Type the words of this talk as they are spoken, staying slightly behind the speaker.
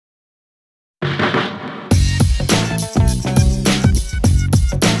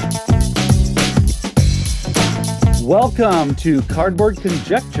Welcome to Cardboard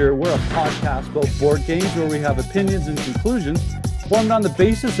Conjecture. We're a podcast about board games where we have opinions and conclusions formed on the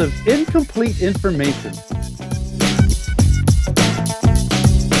basis of incomplete information.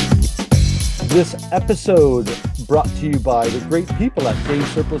 This episode brought to you by the great people at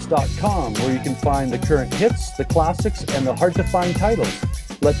GameSurplus.com, where you can find the current hits, the classics, and the hard-to-find titles.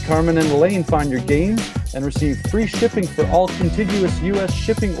 Let Carmen and Elaine find your games and receive free shipping for all contiguous U.S.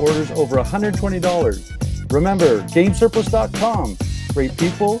 shipping orders over $120. Remember, GameSurplus.com. Great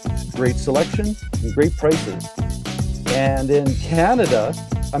people, great selection, and great prices. And in Canada,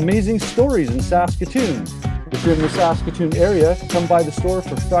 Amazing Stories in Saskatoon. If you're in the Saskatoon area, come by the store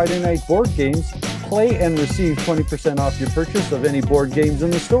for Friday night board games, play and receive 20% off your purchase of any board games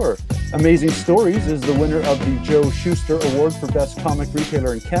in the store. Amazing Stories is the winner of the Joe Shuster Award for Best Comic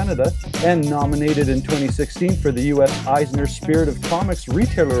Retailer in Canada and nominated in 2016 for the U.S. Eisner Spirit of Comics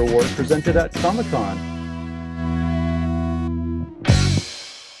Retailer Award presented at Comic-Con.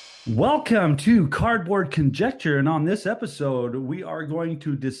 Welcome to Cardboard Conjecture, and on this episode, we are going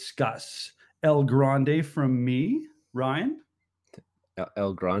to discuss El Grande from me, Ryan.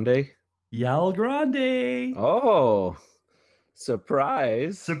 El Grande? El Grande. Oh,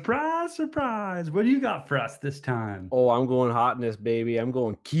 surprise. Surprise, surprise. What do you got for us this time? Oh, I'm going hotness, baby. I'm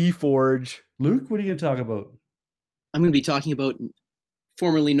going Keyforge. Luke, what are you going to talk about? I'm going to be talking about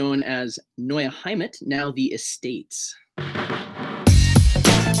formerly known as Neue Heimat, now the Estates.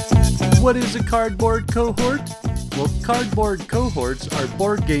 What is a cardboard cohort? Well, cardboard cohorts are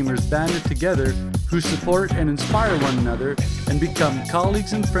board gamers banded together who support and inspire one another and become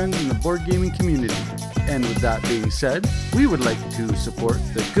colleagues and friends in the board gaming community. And with that being said, we would like to support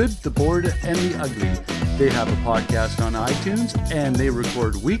the good, the bored, and the ugly. They have a podcast on iTunes and they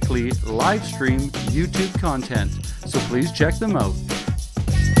record weekly live stream YouTube content. So please check them out.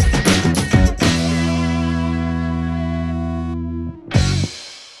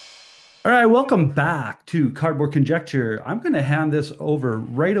 All right, welcome back to Cardboard Conjecture. I'm going to hand this over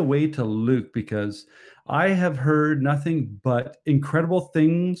right away to Luke because I have heard nothing but incredible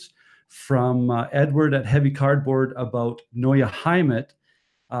things from Edward at Heavy Cardboard about Neue Heimat.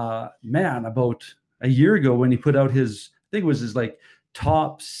 About a year ago when he put out his, I think it was his like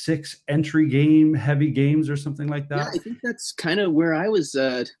top 6 entry game, heavy games or something like that. Yeah, I think that's kind of where I was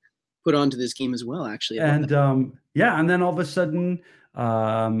put onto this game as well, actually. And and then all of a sudden,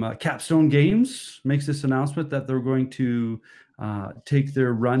 Capstone Games makes this announcement that they're going to take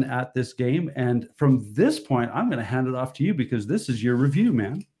their run at this game. And from this point, I'm going to hand it off to you because this is your review,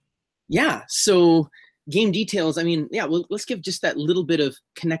 man. Yeah. So game details. I mean, yeah, well, let's give just that little bit of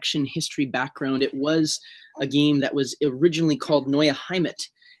connection history background. It was a game that was originally called Neue Heimat,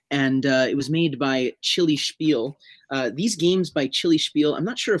 and it was made by Chili Spiel. These games by Chili Spiel, I'm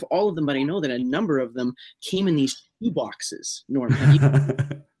not sure if all of them, but I know that a number of them came in these shoe boxes, Norm.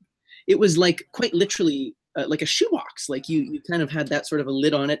 It was like quite literally like a shoebox. Like you kind of had that sort of a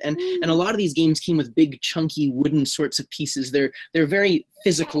lid on it. And a lot of these games came with big, chunky wooden sorts of pieces. They're very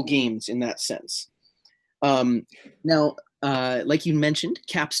physical games in that sense. Now, like you mentioned,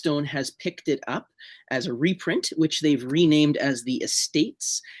 Capstone has picked it up as a reprint, which they've renamed as the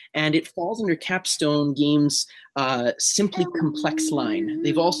Estates, and it falls under Capstone Games' Simply Complex line.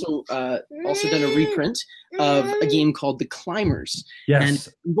 They've also done a reprint of a game called The Climbers. Yes.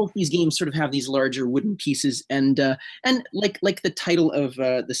 And both these games sort of have these larger wooden pieces, and like the title of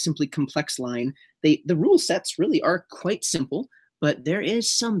the Simply Complex line, the rule sets really are quite simple. But there is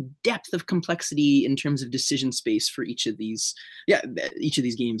some depth of complexity in terms of decision space for each of these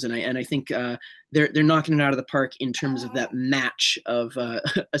games, and I think they're knocking it out of the park in terms of that match of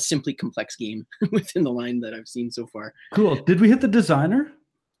a simply complex game within the line that I've seen so far. Cool. Did we hit the designer?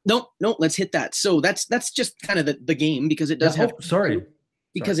 No, let's hit that. So that's just kind of the game because it does have.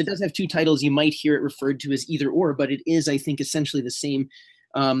 It does have 2 titles. You might hear it referred to as either or, but it is, I think, essentially the same.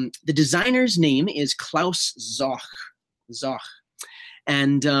 The designer's name is Klaus Zoch.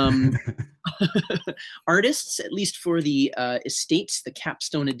 And artists, at least for the Estates, the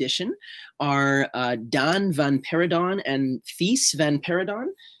Capstone edition, are Dan van Peradon and Thies van Peradon.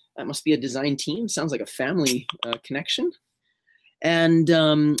 That must be a design team. Sounds like a family connection. And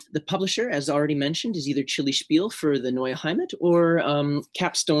the publisher, as already mentioned, is either Chili Spiel for the Neue Heimat or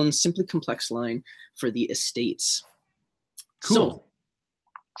Capstone's Simply Complex line for the Estates. Cool. So,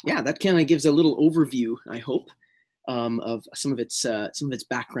 yeah, that kind of gives a little overview, I hope. Of some of its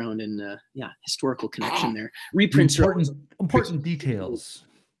background and historical connection there. Reprints important details.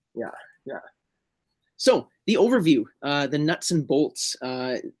 Yeah. So the overview, the nuts and bolts.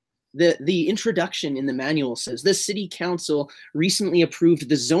 The introduction in the manual says the City Council recently approved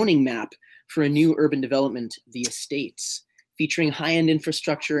the zoning map for a new urban development, the Estates, featuring high-end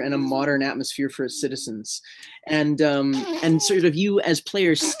infrastructure and a modern atmosphere for its citizens. And sort of you as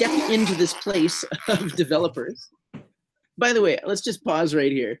players step into this place of developers. By the way, let's just pause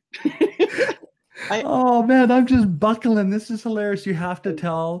right here. Oh man, I'm just buckling. This is hilarious. You have to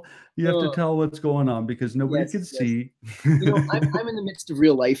tell what's going on because nobody can see. I'm in the midst of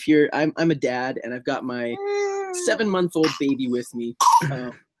real life here. I'm a dad, and I've got my 7-month-old baby with me.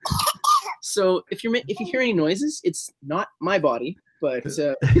 So if you hear any noises, it's not my body, but his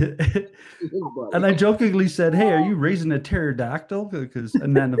body. And I jokingly said, "Hey, are you raising a pterodactyl?"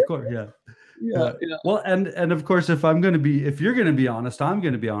 And then of course, yeah. Well, and of course, if you're going to be honest, I'm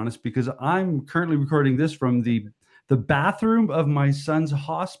going to be honest because I'm currently recording this from the bathroom of my son's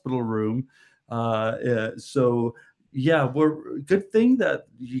hospital room. So yeah, good thing that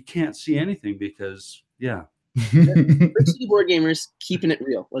you can't see anything because Brick City Board Gamers keeping it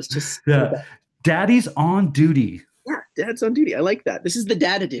real. Let's just Daddy's on duty. Yeah, Dad's on duty. I like that. This is the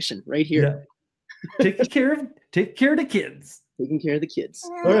dad edition right here. Yeah. Take care of the kids. Taking care of the kids.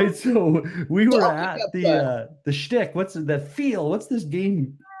 All right, so we were at the shtick. What's that feel? What's this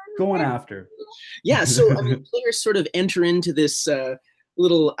game going after? Yeah, so I mean, players sort of enter into this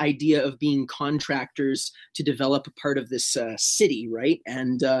little idea of being contractors to develop a part of this city, right?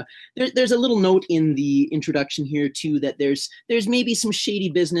 And there's a little note in the introduction here too that there's maybe some shady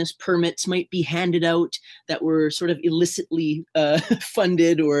business. Permits might be handed out that were sort of illicitly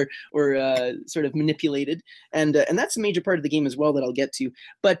funded or sort of manipulated, and that's a major part of the game as well that I'll get to.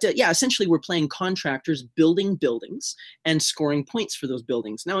 But yeah, essentially we're playing contractors building buildings and scoring points for those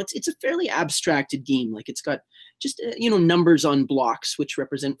buildings. Now it's a fairly abstracted game. Like it's got just numbers on blocks which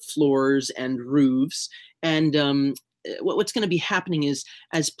represent floors and roofs, and what's going to be happening is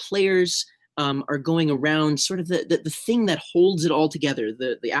as players are going around, sort of the thing that holds it all together,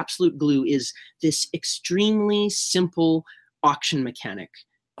 the absolute glue, is this extremely simple auction mechanic.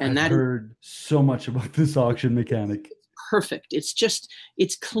 And I've heard so much about this auction mechanic. Perfect.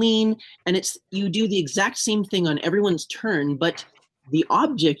 It's clean, and you do the exact same thing on everyone's turn, but the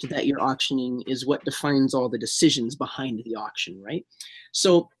object that you're auctioning is what defines all the decisions behind the auction, right?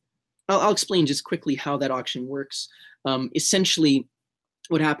 So I'll explain just quickly how that auction works. Essentially,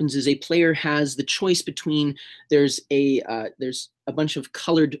 what happens is a player has the choice between there's a bunch of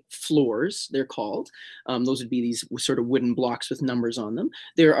colored floors, they're called. Those would be these sort of wooden blocks with numbers on them.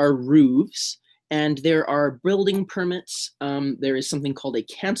 There are roofs, and there are building permits. There is something called a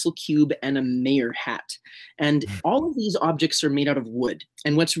cancel cube and a mayor hat. And all of these objects are made out of wood.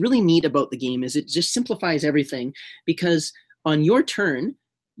 And what's really neat about the game is it just simplifies everything, because on your turn,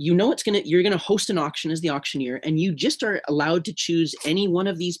 you're gonna host an auction as the auctioneer, and you just are allowed to choose any one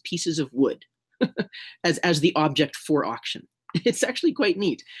of these pieces of wood as the object for auction. It's actually quite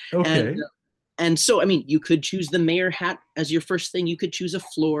neat. Okay. And so, I mean, you could choose the mayor hat as your first thing. You could choose a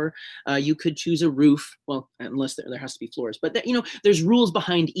floor. You could choose a roof. Well, unless there has to be floors. But, there's rules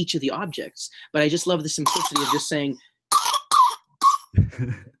behind each of the objects. But I just love the simplicity of just saying.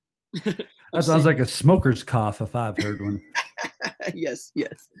 That sounds like a smoker's cough if I've heard one. Yes.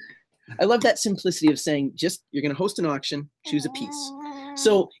 I love that simplicity of saying you're going to host an auction, choose a piece.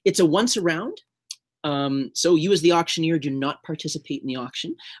 So it's a once around. So you as the auctioneer do not participate in the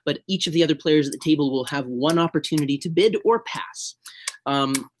auction, but each of the other players at the table will have one opportunity to bid or pass.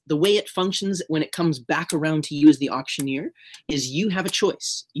 The way it functions when it comes back around to you as the auctioneer is you have a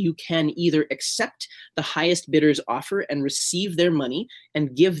choice. You can either accept the highest bidder's offer and receive their money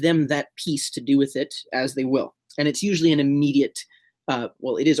and give them that piece to do with it as they will. And it's usually an immediate,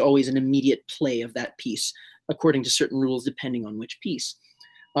 it is always an immediate play of that piece according to certain rules depending on which piece.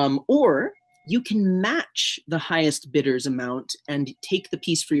 Or you can match the highest bidder's amount and take the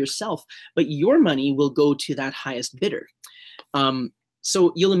piece for yourself, but your money will go to that highest bidder.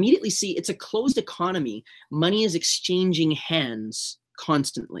 So you'll immediately see it's a closed economy. Money is exchanging hands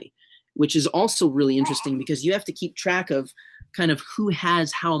constantly, which is also really interesting because you have to keep track of kind of who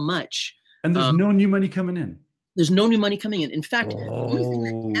has how much. And there's no new money coming in. There's no new money coming in. In fact, one thing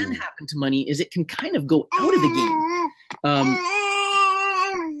that can happen to money is it can kind of go out of the game.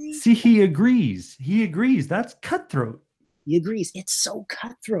 See, he agrees. That's cutthroat. He agrees. It's so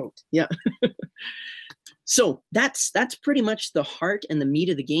cutthroat. Yeah. So that's pretty much the heart and the meat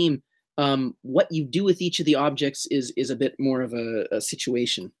of the game. What you do with each of the objects is a bit more of a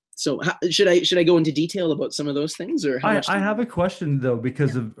situation. So should I go into detail about some of those things, or how much? I have a question though,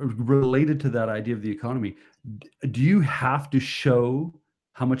 because of related to that idea of the economy. Do you have to show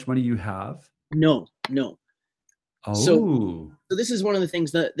how much money you have? No. Oh. So this is one of the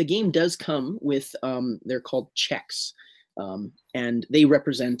things that the game does come with. They're called checks. And they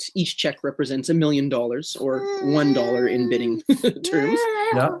represent, each check represents $1 million or $1 in bidding terms.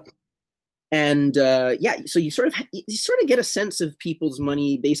 Yeah. And so you sort of get a sense of people's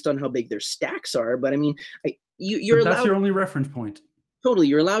money based on how big their stacks are. But I mean, you're allowed. That's your only reference point. Totally,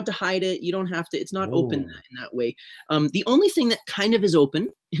 you're allowed to hide it. You don't have to. It's not open in that way. The only thing that kind of is open,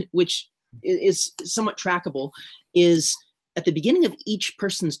 which is somewhat trackable, is at the beginning of each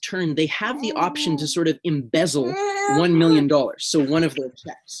person's turn, they have the option to sort of embezzle $1 million, so one of their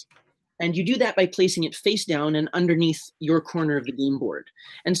checks. And you do that by placing it face down and underneath your corner of the game board.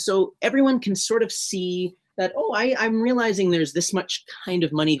 And so everyone can sort of see that, oh, I'm realizing there's this much kind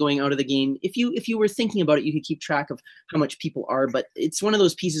of money going out of the game. If you were thinking about it, you could keep track of how much people are, but it's one of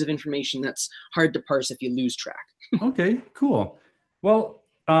those pieces of information that's hard to parse if you lose track. Okay, cool. Well,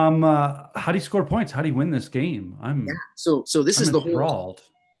 how do you score points? How do you win this game? So this is the whole enthralled.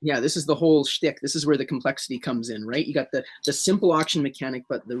 Yeah, this is the whole shtick. This is where the complexity comes in, right? You got the simple auction mechanic,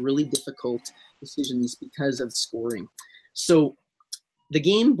 but the really difficult decisions because of scoring. So the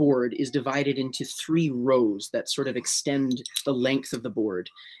game board is divided into 3 rows that sort of extend the length of the board.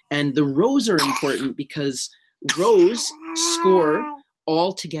 And the rows are important because rows score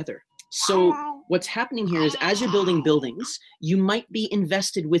all together. So what's happening here is as you're building buildings, you might be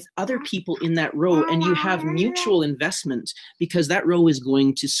invested with other people in that row, and you have mutual investment because that row is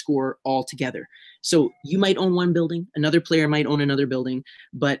going to score all together. So you might own one building, another player might own another building,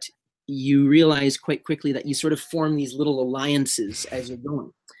 but you realize quite quickly that you sort of form these little alliances as you're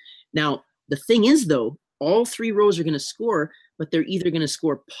going. Now, the thing is, though, all 3 rows are going to score, but they're either going to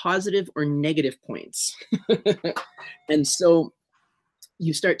score positive or negative points. And so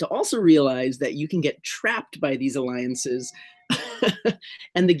you start to also realize that you can get trapped by these alliances.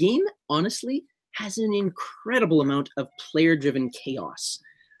 And the game, honestly, has an incredible amount of player-driven chaos.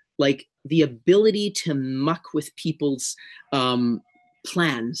 Like, the ability to muck with people's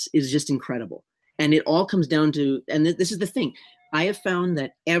plans is just incredible. And it all comes down to, and this is the thing, I have found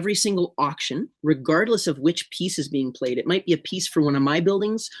that every single auction, regardless of which piece is being played, it might be a piece for one of my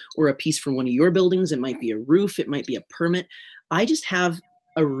buildings or a piece for one of your buildings, it might be a roof, it might be a permit. I just have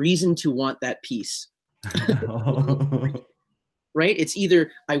a reason to want that piece. Right? It's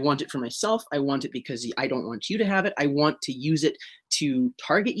either I want it for myself, I want it because I don't want you to have it, I want to use it to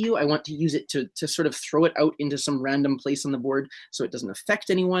target you, I want to use it to sort of throw it out into some random place on the board so it doesn't affect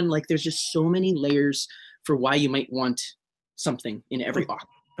anyone. Like, there's just so many layers for why you might want something in every auction.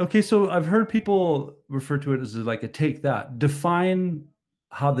 Okay, so I've heard people refer to it as like a take that. Define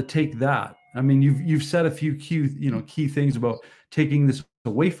how the take that. I mean, you've said a few key things about taking this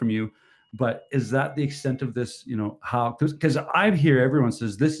away from you, but is that the extent of this? How? Because I hear everyone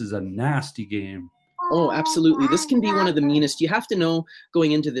says this is a nasty game. Oh, absolutely. This can be one of the meanest. You have to know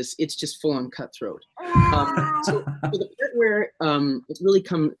going into this, it's just full on cutthroat. So the part where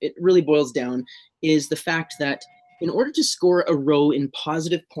it really boils down is the fact that in order to score a row in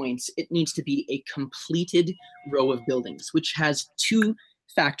positive points, it needs to be a completed row of buildings, which has 2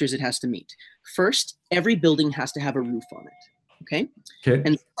 factors it has to meet. First, every building has to have a roof on it. Okay.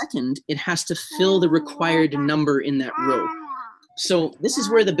 And second, it has to fill the required number in that row. So this is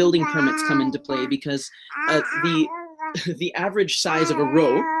where the building permits come into play, because the average size of a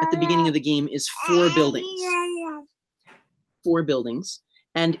row at the beginning of the game is 4 buildings. 4 buildings,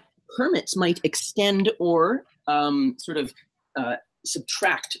 and permits might extend or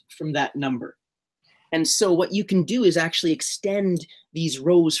subtract from that number. And so what you can do is actually extend these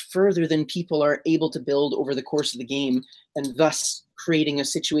rows further than people are able to build over the course of the game, and thus creating a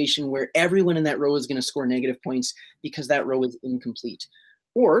situation where everyone in that row is going to score negative points because that row is incomplete.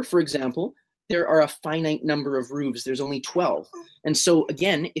 Or, for example, there are a finite number of roofs. There's only 12. And so,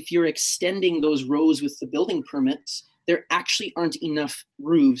 again, if you're extending those rows with the building permits, there actually aren't enough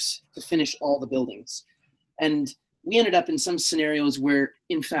roofs to finish all the buildings. And we ended up in some scenarios where,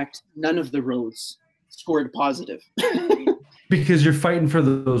 in fact, none of the rows scored positive. Because you're fighting for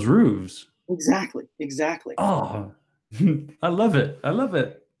those roofs. Exactly. Oh, I love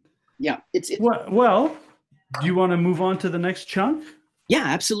it. Yeah. Well, do you want to move on to the next chunk? Yeah,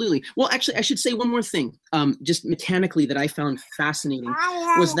 absolutely. Well, actually, I should say one more thing, just mechanically, that I found fascinating,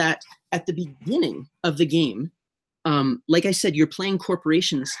 was that at the beginning of the game, like I said, you're playing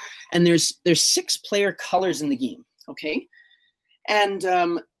corporations, and there's 6 player colors in the game, okay?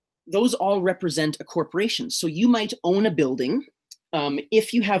 And those all represent a corporation. So you might own a building.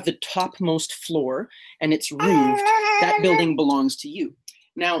 If you have the topmost floor and it's roofed, that building belongs to you.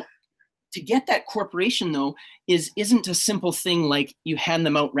 Now, to get that corporation, though, isn't a simple thing like you hand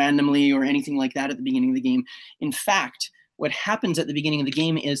them out randomly or anything like that at the beginning of the game. In fact, what happens at the beginning of the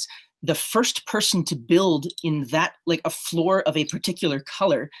game is the first person to build in that, like a floor of a particular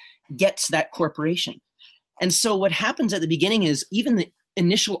color, gets that corporation. And so what happens at the beginning is even the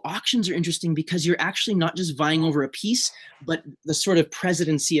initial auctions are interesting because you're actually not just vying over a piece, but the sort of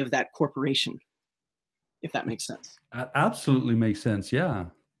presidency of that corporation, if that makes sense. That absolutely makes sense. Yeah.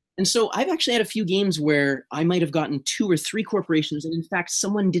 And so I've actually had a few games where I might have gotten 2 or 3 corporations, and in fact,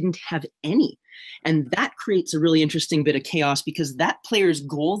 someone didn't have any. And that creates a really interesting bit of chaos because that player's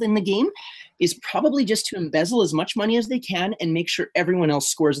goal in the game is probably just to embezzle as much money as they can and make sure everyone else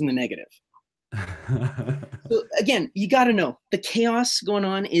scores in the negative. So again, you got to know the chaos going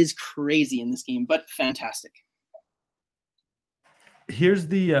on is crazy in this game, but fantastic. Here's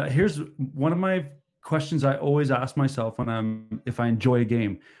one of my questions I always ask myself if I enjoy a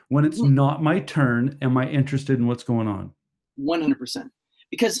game. When it's not my turn, am I interested in what's going on? 100%.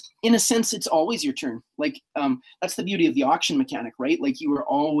 Because in a sense, it's always your turn. Like that's the beauty of the auction mechanic, right? Like you are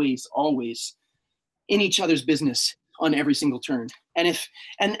always in each other's business on every single turn. And if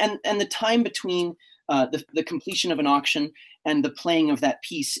and the time between the completion of an auction and the playing of that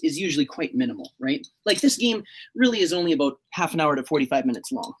piece is usually quite minimal, right? Like this game really is only about half an hour to 45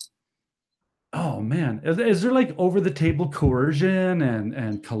 minutes long. Oh man, is there like over the table coercion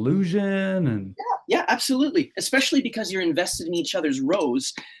and collusion and? Yeah, absolutely. Especially because you're invested in each other's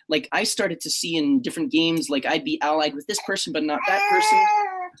rows. Like I started to see in different games, like I'd be allied with this person, but not that person.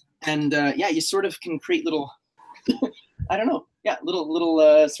 And yeah, you sort of can create little, I don't know. Yeah,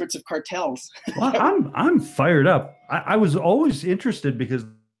 little sorts of cartels. Well, I'm fired up. I was always interested because,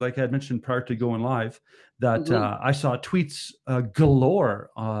 like I had mentioned prior to going live, that I saw tweets galore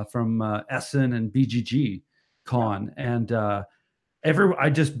from Essen and BGG Con, and I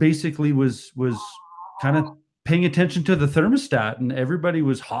just basically was kind of paying attention to the thermostat, and everybody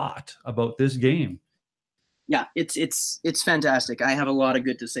was hot about this game. Yeah, it's fantastic. I have a lot of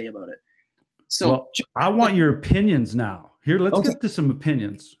good to say about it. So well, I want your opinions now. Here, let's get to some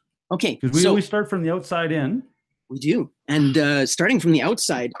opinions. Okay, because we always start from the outside in. We do, and starting from the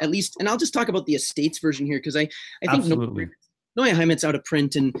outside, at least, and I'll just talk about the Estates version here because I think Neue Heimat's out of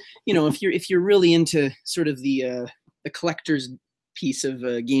print, and you know if you're really into sort of the collector's piece of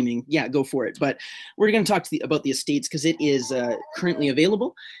gaming, yeah, go for it. But we're going to talk about the Estates because it is currently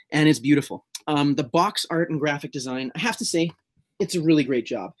available and it's beautiful. The box art and graphic design, I have to say, it's a really great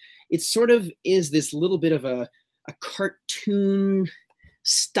job. It sort of is this little bit of a cartoon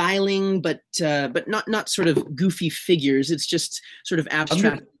styling, but not sort of goofy figures. It's just sort of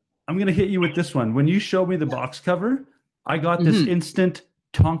abstract. I'm gonna hit you with this one. When you showed me the box cover, I got this instant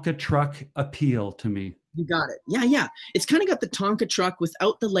Tonka truck appeal to me. You got it. Yeah. It's kind of got the Tonka truck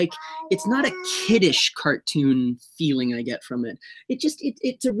without the, like, it's not a kiddish cartoon feeling I get from it.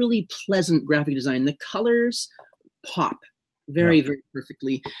 It's a really pleasant graphic design. The colors pop very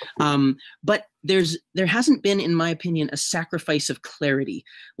perfectly. But there hasn't been, in my opinion, a sacrifice of clarity.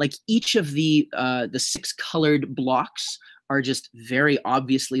 Like each of the 6 colored blocks are just very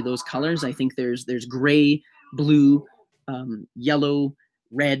obviously those colors. I think there's gray, blue, yellow,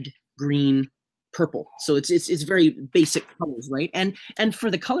 red, green, purple. So it's very basic colors, right? And for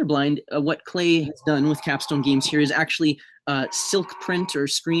the colorblind, what Clay has done with Capstone Games here is actually silk print or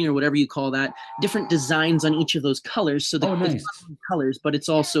screen or whatever you call that, different designs on each of those colors. So the colors, but it's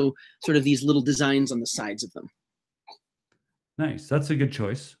also sort of these little designs on the sides of them. Nice. That's a good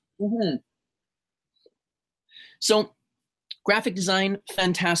choice. Mm-hmm. So graphic design,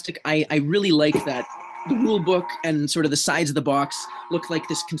 fantastic. I really like that. The rule book and sort of the sides of the box look like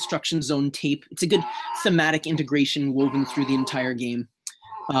this construction zone tape. It's a good thematic integration woven through the entire game.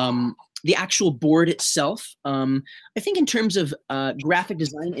 The actual board itself, I think in terms of graphic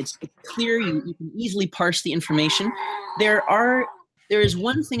design, it's clear. You can easily parse the information. There is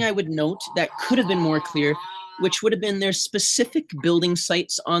one thing I would note that could have been more clear, which would have been there's specific building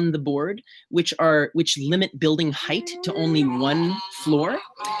sites on the board, which limit building height to only 1 floor.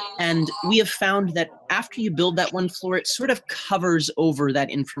 And we have found that after you build that 1 floor, it sort of covers over that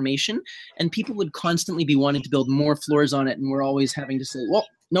information, and people would constantly be wanting to build more floors on it, and we're always having to say, well,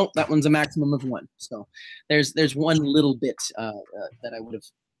 nope, that one's a maximum of 1. So there's one little bit that I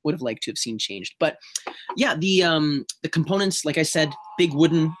would have liked to have seen changed. But yeah, the components, like I said, big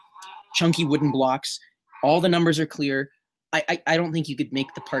chunky wooden blocks. All the numbers are clear. I don't think you could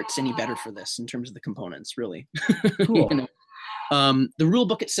make the parts any better for this in terms of the components, really. Cool. You know? The rule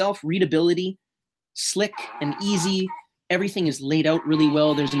book itself, readability, slick and easy. Everything is laid out really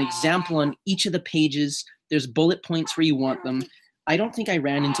well. There's an example on each of the pages. There's bullet points where you want them. I don't think I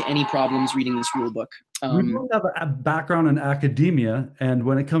ran into any problems reading this rule book. We both have a background in academia, and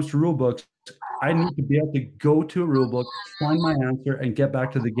when it comes to rule books, I need to be able to go to a rule book, find my answer, and get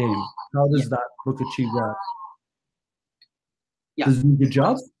back to the game. How does that book achieve that? Yeah. Does it do a good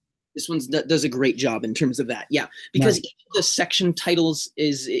job? This one does a great job in terms of that. Yeah, because each of the section titles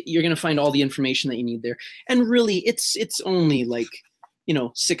you're going to find all the information that you need there. And really, it's only like,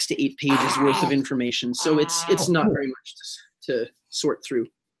 6 to 8 pages worth of information. So it's not very much to sort through.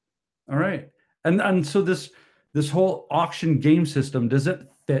 All right. And so this whole auction game system, does it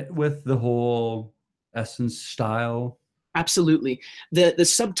fit with the whole Essence style? Absolutely. The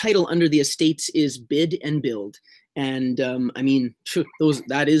subtitle under the estates is bid and build. And those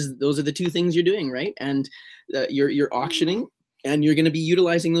are the two things you're doing, right? And you're auctioning, and you're going to be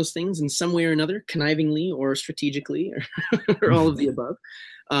utilizing those things in some way or another, connivingly or strategically, or all of the above.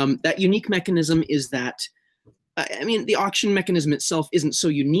 That unique mechanism is that, the auction mechanism itself isn't so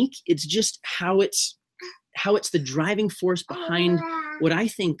unique. It's just how it's the driving force behind what I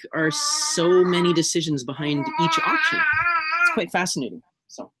think are so many decisions behind each auction. It's quite fascinating.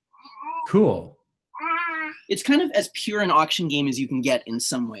 So cool. It's kind of as pure an auction game as you can get in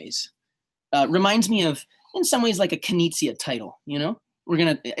some ways. Reminds me of, in some ways, like a Knizia title,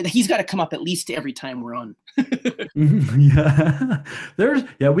 he's got to come up at least every time we're on. Yeah.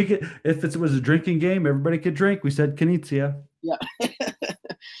 We could, if it was a drinking game, everybody could drink. We said Knizia. Yeah.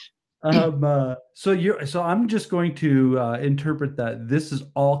 So I'm just going to interpret that this is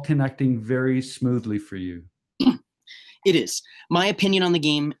all connecting very smoothly for you. It is. My opinion on the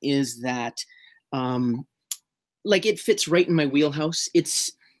game is that, it fits right in my wheelhouse. It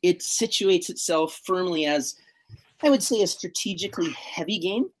situates itself firmly as, I would say, a strategically heavy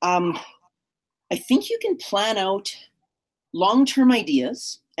game. I think you can plan out long-term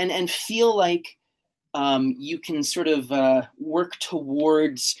ideas and feel like you can sort of work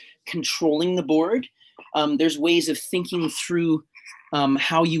towards controlling the board. There's ways of thinking through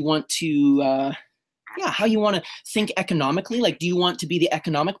how you want to think economically. Like, do you want to be the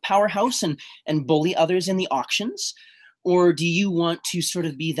economic powerhouse and bully others in the auctions? Or do you want to sort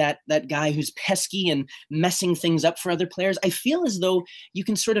of be that guy who's pesky and messing things up for other players? I feel as though you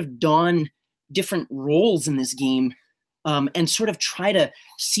can sort of don different roles in this game and sort of try to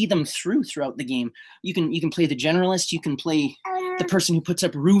see them throughout the game. You can play the generalist. You can play the person who puts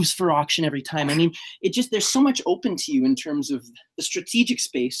up roofs for auction every time. There's so much open to you in terms of the strategic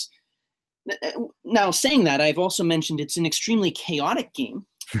space. Now, saying that, I've also mentioned it's an extremely chaotic game.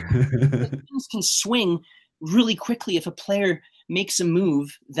 Things can swing really quickly if a player makes a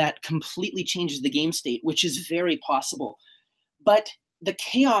move that completely changes the game state, which is very possible. But the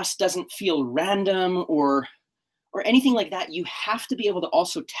chaos doesn't feel random or anything like that. You have to be able to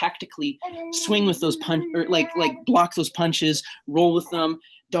also tactically swing with those block those punches, roll with them,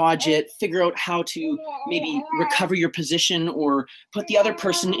 dodge it, figure out how to maybe recover your position or put the other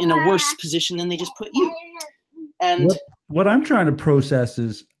person in a worse position than they just put you. And what I'm trying to process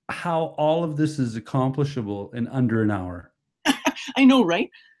is how all of this is accomplishable in under an hour. I know, right?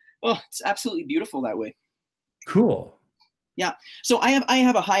 Oh, it's absolutely beautiful that way. Cool. Yeah. So I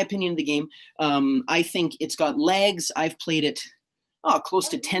have a high opinion of the game. I think it's got legs. I've played it close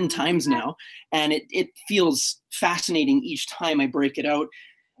to 10 times now, and it feels fascinating each time I break it out.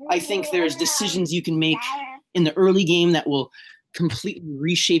 I think there's decisions you can make in the early game that will completely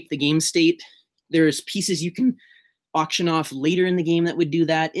reshape the game state. There's pieces you can auction off later in the game that would do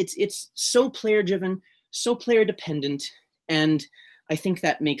that. It's so player driven, so player dependent, and I think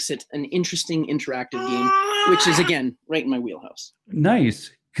that makes it an interesting interactive game, which is, again, right in my wheelhouse.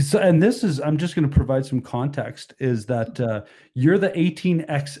 Nice. And this is, I'm just going to provide some context, is that you're the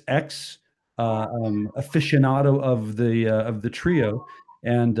 18xx aficionado of the trio.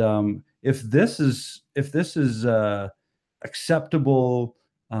 And if this is acceptable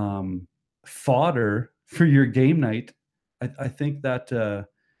fodder for your game night, I think that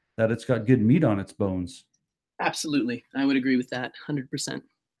it's got good meat on its bones. Absolutely. I would agree with that 100%.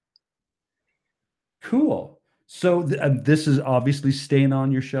 Cool. So this is obviously staying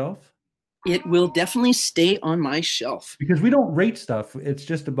on your shelf? It will definitely stay on my shelf. Because we don't rate stuff. It's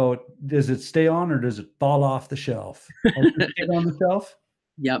just about, does it stay on or does it fall off the shelf? Does it stay on the shelf?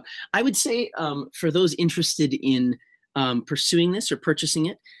 Yeah. I would say for those interested in pursuing this or purchasing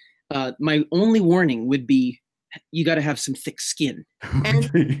it, my only warning would be you got to have some thick skin. And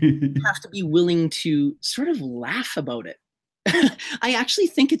you have to be willing to sort of laugh about it. I actually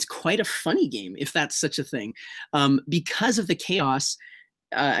think it's quite a funny game, if that's such a thing. Because of the chaos,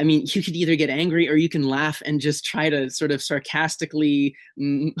 you could either get angry or you can laugh and just try to sort of sarcastically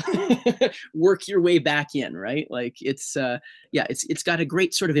work your way back in, right? Like it's got a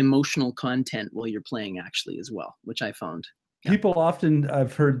great sort of emotional content while you're playing actually as well, which I found People often,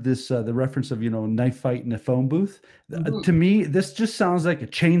 I've heard this, the reference of, knife fight in a phone booth. Mhm. To me, this just sounds like a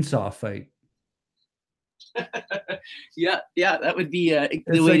chainsaw fight. Yeah, that would be the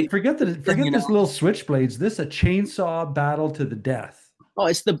It's way. like, forget this little switchblades. This a chainsaw battle to the death. Oh,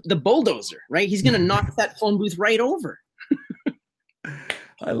 it's the bulldozer, right? He's gonna knock that phone booth right over.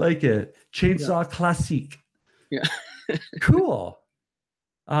 I like it. Chainsaw classique. Yeah. Cool.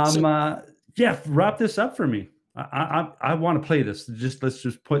 Yeah, wrap this up for me. I want to play this. Let's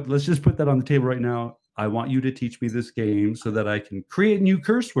just put that on the table right now. I want you to teach me this game so that I can create new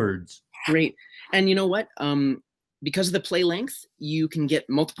curse words. Great. And you know what? Because of the play length, you can get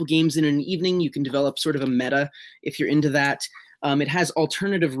multiple games in an evening. You can develop sort of a meta if you're into that. It has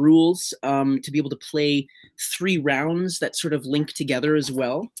alternative rules to be able to play 3 rounds that sort of link together as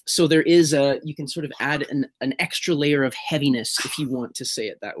well. So there is you can sort of add an extra layer of heaviness, if you want to say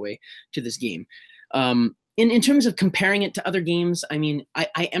it that way, to this game. In terms of comparing it to other games, I mean,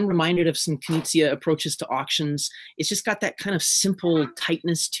 I am reminded of some Knizia approaches to auctions. It's just got that kind of simple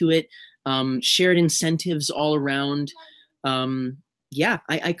tightness to it, shared incentives all around. Yeah,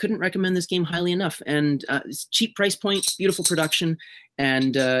 I couldn't recommend this game highly enough. And it's cheap price point, beautiful production,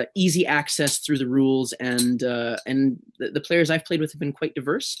 and easy access through the rules. And the players I've played with have been quite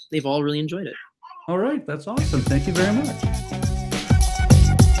diverse. They've all really enjoyed it. All right, that's awesome. Thank you very much.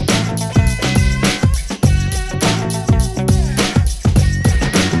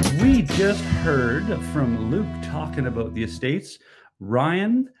 We just heard from Luke talking about the estates.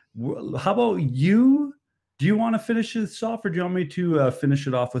 Ryan, how about you? Do you want to finish this off, or do you want me to finish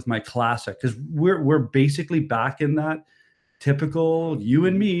it off with my classic? Because we're basically back in that typical you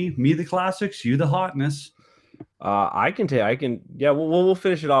and me the classics, you the hotness. Yeah, we'll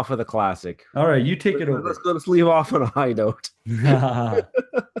finish it off with a classic. All right, you take it over. Let's leave off on a high note.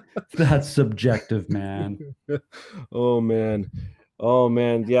 That's subjective, man. Oh man.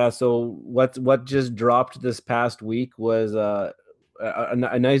 Yeah. So what just dropped this past week was a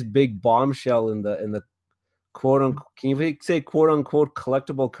nice big bombshell in the quote unquote, can you say quote unquote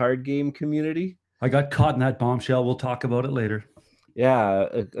collectible card game community? I got caught in that bombshell. We'll talk about it later. Yeah,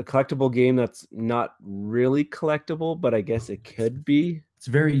 a collectible game that's not really collectible, but I guess it could be. It's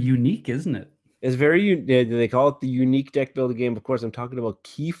very unique, isn't it? It's very they call it the unique deck building game. Of course, I'm talking about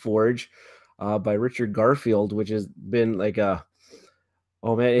Keyforge by Richard Garfield, which has been like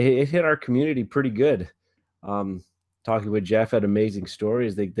it hit our community pretty good. Talking with Jeff had amazing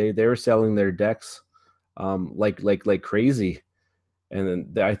stories. They were selling their decks like crazy,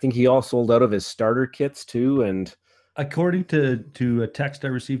 and then I think he all sold out of his starter kits too. And according to a text I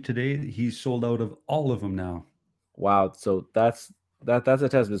received today, he's sold out of all of them now. Wow! So that's a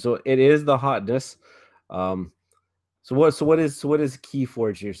testament. So it is the hotness. So what is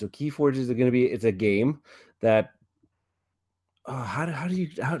Keyforge here? So Keyforge is going to be, it's a game that. How do you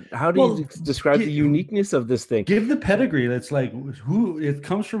describe the uniqueness of this thing? Give the pedigree. That's like who it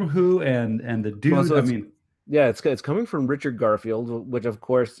comes from, who and the dude. Well, so it's coming from Richard Garfield, which of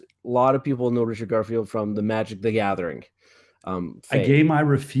course a lot of people know Richard Garfield from the Magic the Gathering. A game I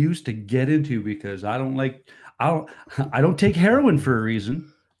refuse to get into because I don't take heroin for a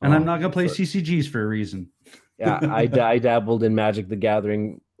reason, and I'm not gonna play CCGs for a reason. Yeah, I dabbled in Magic the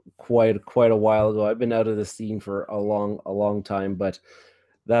Gathering quite a while ago. I've been out of the scene for a long time, but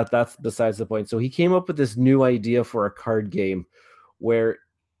that's besides the point. So he came up with this new idea for a card game where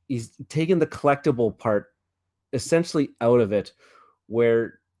he's taken the collectible part essentially out of it,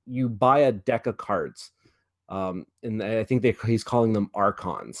 where you buy a deck of cards, and I think he's calling them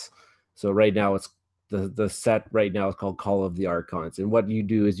Archons. So right now it's the set right now is called Call of the Archons, and what you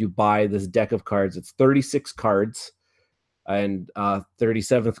do is you buy this deck of cards. It's 36 cards, and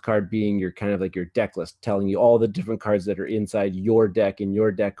 37th card being your kind of like your deck list, telling you all the different cards that are inside your deck and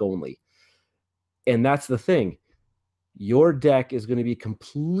your deck only. And that's the thing, your deck is going to be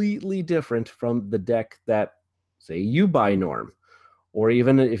completely different from the deck that, say, you buy, Norm, or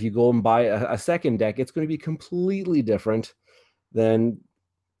even if you go and buy a second deck, it's going to be completely different than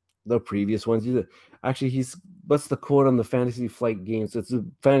the previous ones. Actually, what's the quote on the Fantasy Flight Games? It's a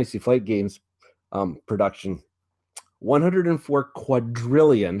Fantasy Flight Games production. 104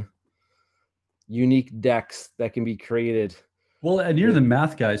 quadrillion unique decks that can be created. Well, and you're the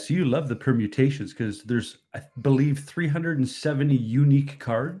math guy, so you love the permutations because there's, I believe, 370 unique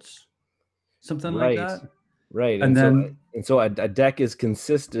cards, something like that. Right. And so a deck is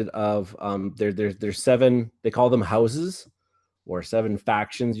consisted of there's 7, they call them houses, or 7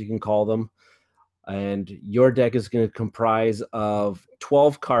 factions, you can call them. And your deck is going to comprise of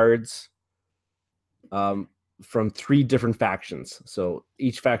 12 cards from 3 different factions. So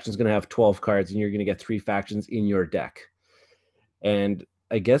each faction is going to have 12 cards, and you're going to get 3 factions in your deck. And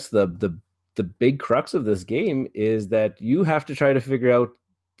I guess the big crux of this game is that you have to try to figure out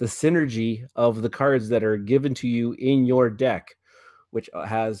the synergy of the cards that are given to you in your deck, which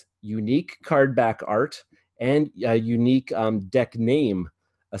has unique card back art and a unique deck name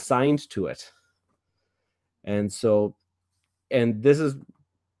assigned to it. And so, and this is,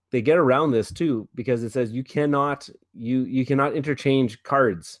 they get around this too, because it says you cannot interchange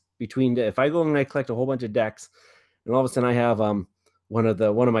cards between, if I go and I collect a whole bunch of decks and all of a sudden I have one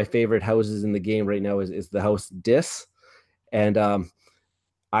of my favorite houses in the game right now is the house Dis, and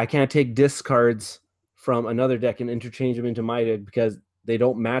I can't take Dis cards from another deck and interchange them into my deck because they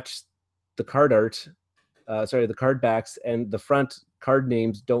don't match the card art. The card backs and the front card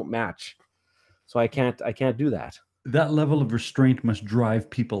names don't match, so I can't do that. That level of restraint must drive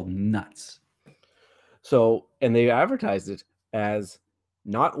people nuts. So, and they advertised it as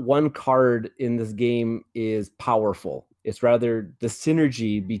not one card in this game is powerful. It's rather the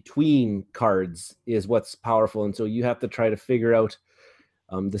synergy between cards is what's powerful. And so you have to try to figure out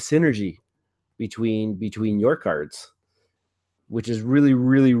the synergy between your cards, which is really,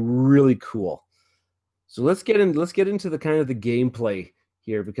 really, really cool. So let's get into the kind of the gameplay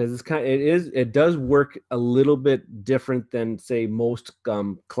here, because it does work a little bit different than, say, most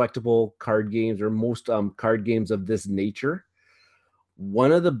collectible card games or most card games of this nature.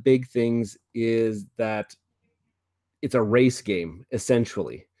 One of the big things is that it's a race game.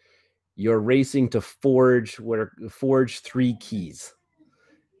 Essentially, you're racing to forge 3 keys,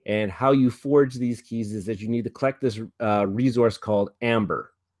 and how you forge these keys is that you need to collect this resource called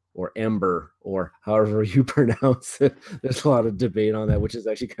amber or ember, or however you pronounce it. There's a lot of debate on that, which is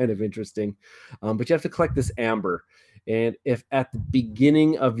actually kind of interesting. But you have to collect this amber. And if at the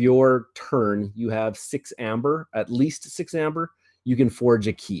beginning of your turn you have 6 amber, at least 6 amber, you can forge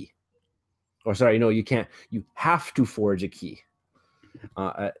a key. Or sorry, no, you can't. You have to forge a key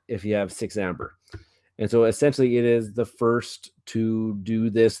if you have 6 amber. And so essentially it is the first to do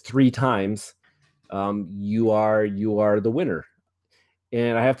this 3 times. You are the winner.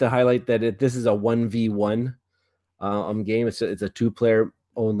 And I have to highlight that this is a 1v1 game. It's a 2-player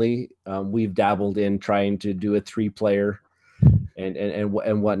only. We've dabbled in trying to do a 3-player and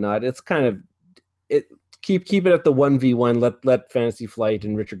whatnot. It's kind of keep it at the 1v1. Let Fantasy Flight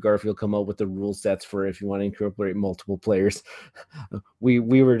and Richard Garfield come out with the rule sets for if you want to incorporate multiple players. We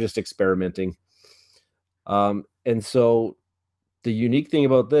were just experimenting. And so the unique thing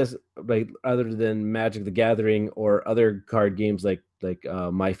about this, like other than Magic the Gathering or other card games like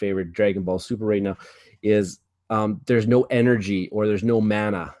my favorite Dragon Ball Super right now, is there's no energy or there's no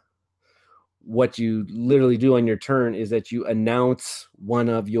mana. What you literally do on your turn is that you announce one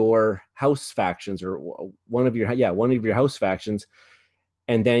of your house factions or one of your house factions,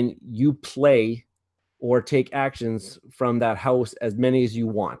 and then you play or take actions from that house, as many as you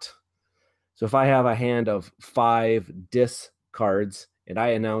want. So if I have a hand of 5 Dis cards and I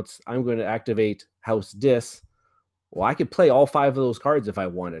announce I'm going to activate House Dis, well, I could play all 5 of those cards if I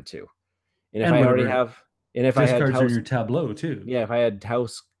wanted to. And if I already have, and if I had cards house, are in your tableau too. Yeah, if I had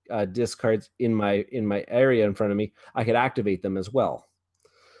house Dis cards in my area in front of me, I could activate them as well.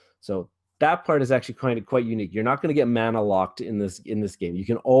 So that part is actually quite unique. You're not going to get mana locked in this game. You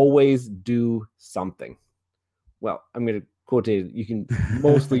can always do something. Well, I'm going to quote it. You can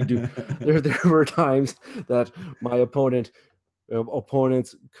mostly do. There were times that my opponents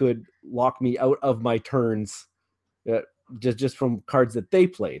could lock me out of my turns, just from cards that they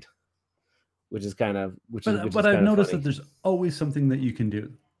played, which is kind of But I've noticed that there's always something that you can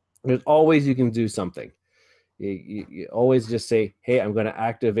do. There's always you can do something. You always just say, "Hey, I'm going to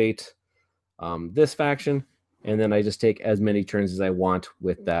activate this faction," and then I just take as many turns as I want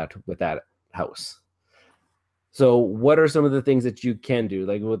with that house. So, what are some of the things that you can do?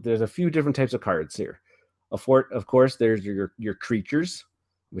 Like, there's a few different types of cards here. Of course, there's your creatures,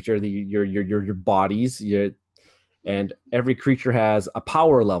 which are your bodies. And every creature has a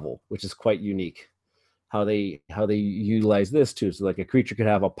power level, which is quite unique. How they utilize this too. So like a creature could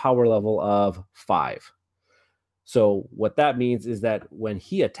have a power level of 5. So what that means is that when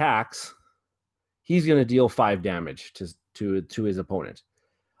he attacks, he's going to deal 5 damage to his opponent.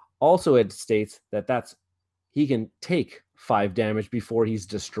 Also, it states that he can take 5 damage before he's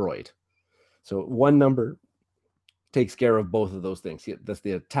destroyed. So one number takes care of both of those things. That's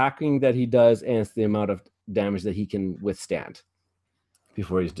the attacking that he does, and it's the amount of damage that he can withstand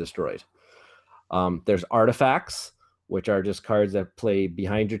before he's destroyed. There's artifacts, which are just cards that play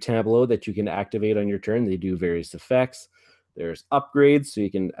behind your tableau that you can activate on your turn. They do various effects. There's upgrades, so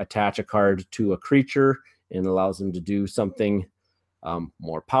you can attach a card to a creature and allows them to do something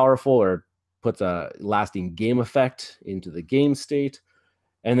more powerful or puts a lasting game effect into the game state.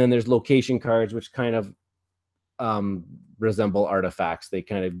 And then there's location cards, which kind of resemble artifacts. They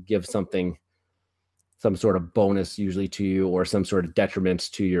kind of give something, some sort of bonus usually to you, or some sort of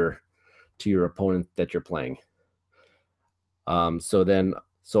detriment to your opponent that you're playing.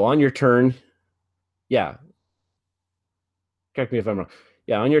 So on your turn, yeah. Correct me if I'm wrong.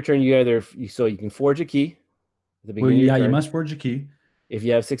 Yeah, on your turn, you can forge a key at the beginning. You must forge a key if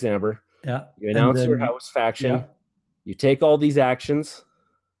you have 6 amber. Yeah. You announce your house faction. Yeah. You take all these actions.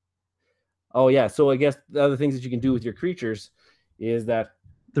 Oh yeah. So I guess the other things that you can do with your creatures is that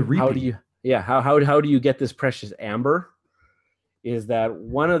how do you get this precious amber? Is that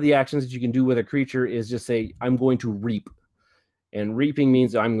one of the actions that you can do with a creature is just say, I'm going to reap. And reaping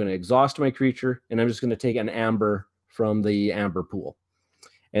means I'm going to exhaust my creature and I'm just going to take an amber from the amber pool.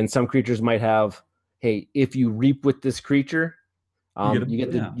 And some creatures might have, hey, if you reap with this creature,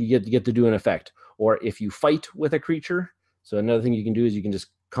 you get to do an effect. Or if you fight with a creature, so another thing you can do is you can just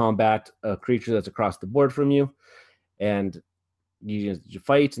combat a creature that's across the board from you, and you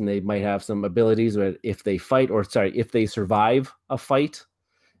fight, and they might have some abilities. But if they survive a fight,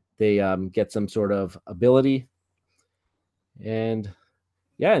 they get some sort of ability. And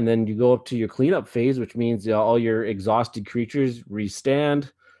then you go up to your cleanup phase, which means all your exhausted creatures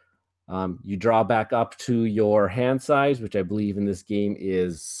restand. You draw back up to your hand size, which I believe in this game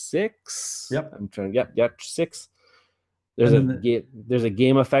is 6. Yep. I'm trying. Yep, 6. There's a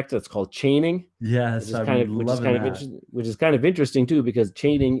game effect that's called chaining. Yes, which is kind of interesting too, because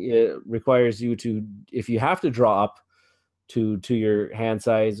chaining requires you to, if you have to draw up to your hand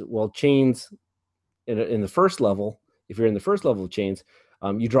size, well, chains in the first level, if you're in the first level of chains,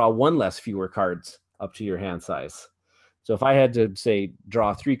 you draw 1 less fewer cards up to your hand size. So if I had to say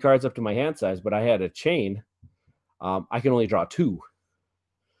draw 3 cards up to my hand size, but I had a chain, I can only draw 2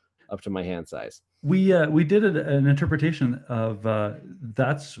 up to my hand size. We did an interpretation of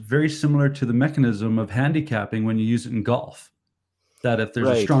that's very similar to the mechanism of handicapping when you use it in golf. That if there's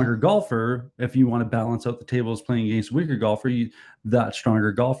a stronger golfer, if you want to balance out the tables playing against a weaker golfer, that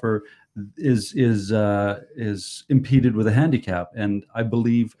stronger golfer is impeded with a handicap. And I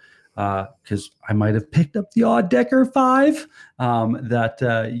believe, because I might have picked up the Odd Decker 5,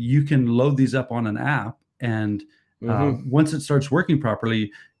 that you can load these up on an app, and once it starts working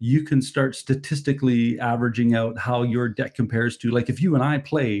properly, you can start statistically averaging out how your deck compares to, like, if you and I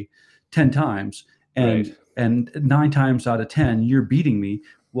play 10 times and 9 times out of 10 you're beating me,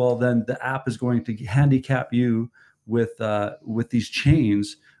 well, then the app is going to handicap you with these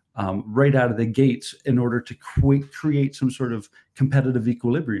chains right out of the gates in order to create some sort of competitive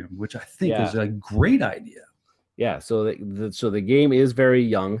equilibrium, which I think is a great idea. Yeah. So the game is very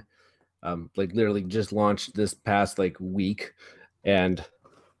young. Like literally just launched this past week, and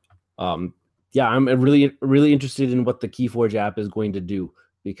I'm really, really interested in what the Keyforge app is going to do,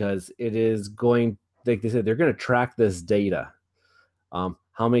 because it is going, like they said, they're going to track this data. How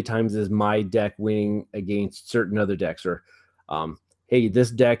many times is my deck winning against certain other decks, or hey,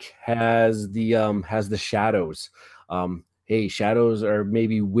 this deck has the shadows. Hey, shadows are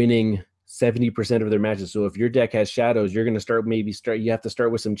maybe winning 70% of their matches. So if your deck has shadows, you're going to you have to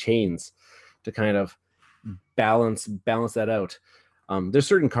start with some chains to kind of balance that out. There's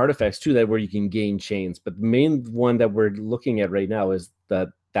certain card effects too where you can gain chains, but the main one that we're looking at right now is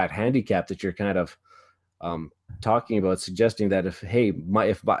that handicap that you're kind of talking about, suggesting that if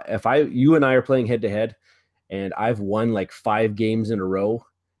you and I are playing head to head, and I've won 5 games in a row,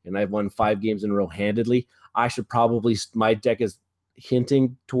 and I've won 5 games in a row handedly, my deck is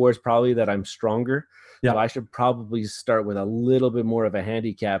hinting towards probably that I'm stronger. Yeah. So I should probably start with a little bit more of a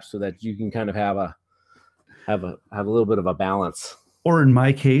handicap so that you can kind of have a little bit of a balance. Or in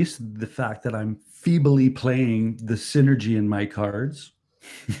my case, the fact that I'm feebly playing the synergy in my cards.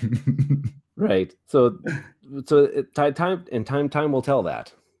 Right. So time will tell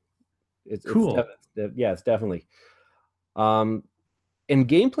that. It's cool. It's definitely. And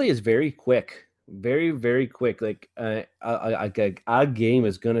gameplay is very quick. Very, very quick. A game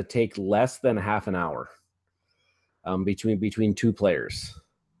is going to take less than half an hour between 2 players.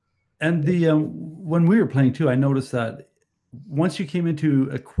 And when we were playing too, I noticed that once you came into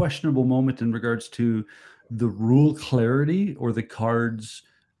a questionable moment in regards to the rule clarity or the cards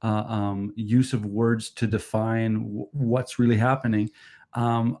use of words to define what's really happening,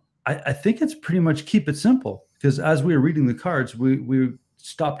 I think it's pretty much keep it simple, because as we were reading the cards, we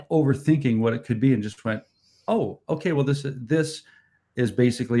stopped overthinking what it could be and just went, oh, okay, well, this is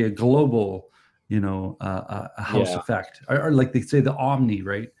basically a global, a house effect, or like they say, the Omni,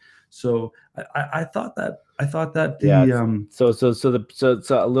 right? So I thought that so it's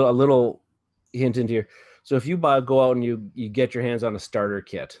a little hint into here. So if you go out and you get your hands on a starter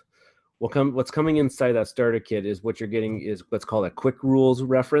kit, what's coming inside that starter kit is what you're getting is what's called a quick rules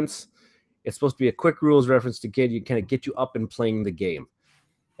reference. It's supposed to be a quick rules reference to get you up and playing the game.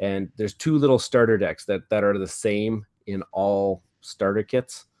 And there's 2 little starter decks that are the same in all starter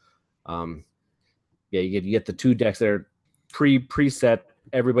kits. You get the 2 decks that are preset.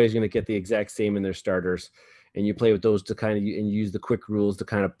 Everybody's going to get the exact same in their starters, and you play with those to kind of and use the quick rules to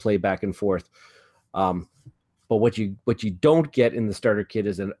kind of play back and forth. But what you don't get in the starter kit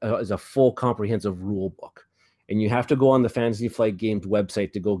is a full comprehensive rule book, and you have to go on the Fantasy Flight Games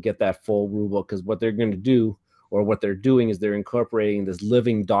website to go get that full rule book, because what they're going to do, or what they're doing, is they're incorporating this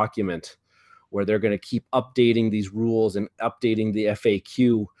living document where they're going to keep updating these rules and updating the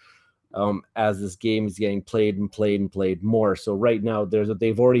FAQ as this game is getting played more. So right now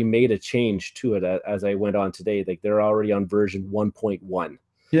they've already made a change to it as I went on today. Like they're already on version 1.1.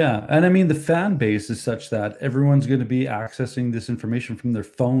 Yeah, and I mean the fan base is such that everyone's going to be accessing this information from their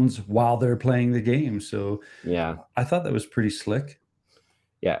phones while they're playing the game. So yeah, I thought that was pretty slick.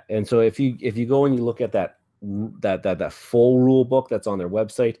 Yeah, and so if you go and you look at that full rule book that's on their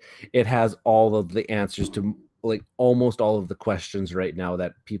website, it has all of the answers to like almost all of the questions right now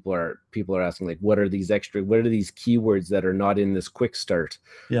that people are asking. Like, what are these keywords that are not in this quick start?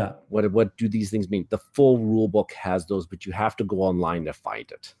 Yeah. What do these things mean? The full rule book has those, but you have to go online to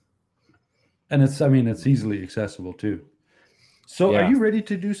find it. And it's easily accessible too. So Yeah. Are you ready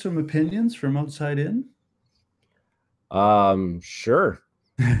to do some opinions from outside in? Sure.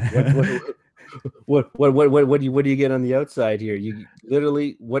 What do you get on the outside here? You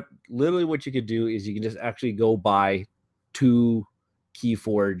literally what you could do is you can just actually go buy 2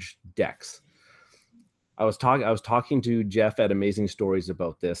 Keyforge decks. I was talking to Jeff at Amazing Stories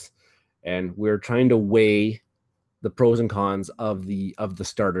about this, and we're trying to weigh the pros and cons of the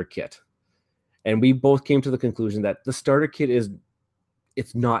starter kit. And we both came to the conclusion that the starter kit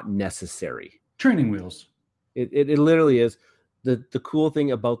it's not necessary. Training wheels. It literally is. The cool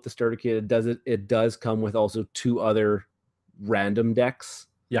thing about the starter kit, it does come with also 2 other random decks.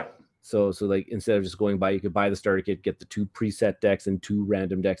 Yeah. So like instead of just going by, you could buy the starter kit, get the 2 preset decks and 2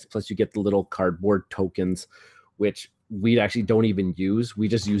 random decks. Plus you get the little cardboard tokens, which we actually don't even use. We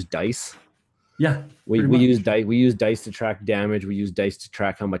just use dice. Yeah. We use dice. We use dice to track damage. We use dice to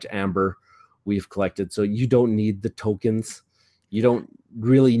track how much amber we've collected. So you don't need the tokens. You don't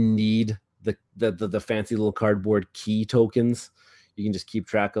really need the fancy little cardboard key tokens. You can just keep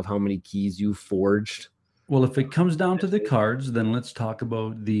track of how many keys you forged. Well, if it comes down to the cards, then let's talk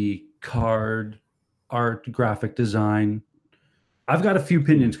about the card art, graphic design. I've got a few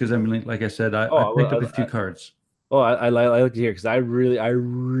opinions because like I said, I picked up a few cards. I like to hear, because I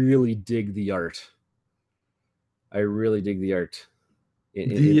really dig the art. I really dig the art.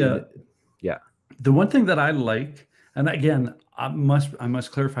 Yeah. The one thing that I like, and again, I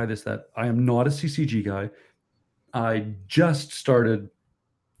must clarify this, that I am not a CCG guy. I just started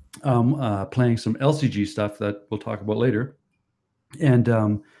playing some LCG stuff that we'll talk about later.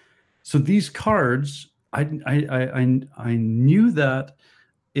 And so these cards, I knew that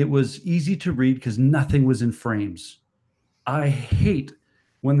it was easy to read because nothing was in frames. I hate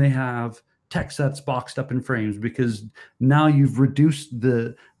when they have text that's boxed up in frames, because now you've reduced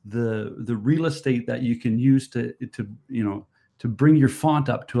the real estate that you can use to bring your font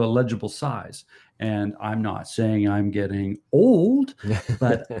up to a legible size. And I'm not saying I'm getting old,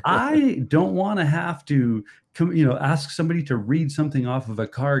 but I don't want to have to ask somebody to read something off of a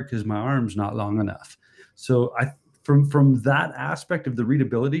card because my arm's not long enough. So from that aspect of the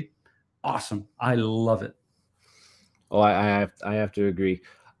readability, awesome. I love it. Oh, I have to agree.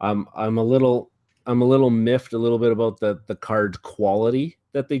 I'm a little miffed a little bit about the card quality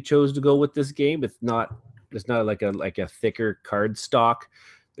that they chose to go with this game. It's not like a thicker card stock.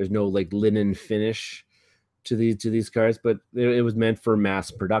 There's no like linen finish to these cards, but it was meant for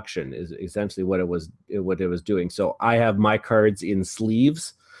mass production is essentially what it was doing. So I have my cards in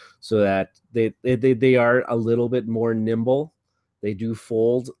sleeves so that they are a little bit more nimble. They do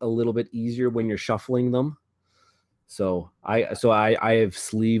fold a little bit easier when you're shuffling them. So I have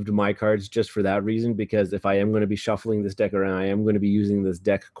sleeved my cards just for that reason, because if I am going to be shuffling this deck around, I am going to be using this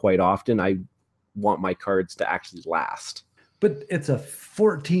deck quite often, I want my cards to actually last. But it's a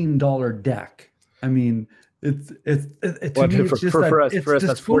 $14 deck. I mean, it's for us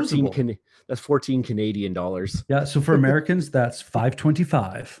that's 14 Canadian dollars. Yeah, so for Americans that's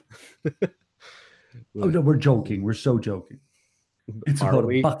 $5.25. Oh no, we're joking. We're so joking. It's about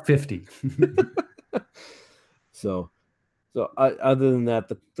 $1.50. So other than that,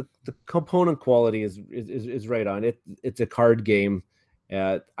 the component quality is right on. It's a card game,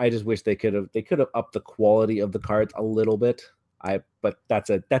 I just wish they could have upped the quality of the cards a little bit. But that's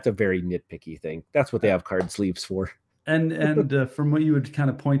a very nitpicky thing. That's what they have card sleeves for. And from what you had kind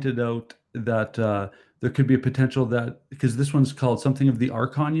of pointed out, that there could be a potential that, because this one's called something of the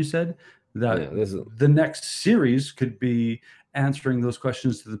Archon, you said that the next series could be answering those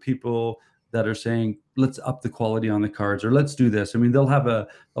questions to the people that are saying, let's up the quality on the cards, or let's do this. I mean, they'll have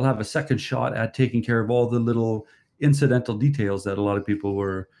a second shot at taking care of all the little incidental details that a lot of people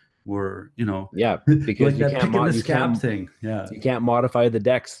were because like you can't modify the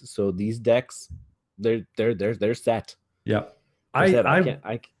decks. So these decks, they're set. Yeah.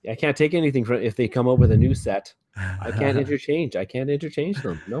 I can't take anything from if they come up with a new set. I can't interchange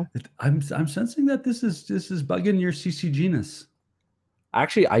them. No. I'm sensing that this is bugging your CCG-ness.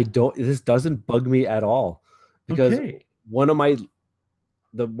 Actually, I don't. This doesn't bug me at all, because one of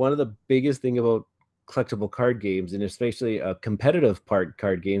the biggest thing about collectible card games, and especially competitive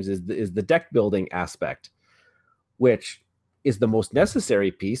card games, is the deck building aspect, which is the most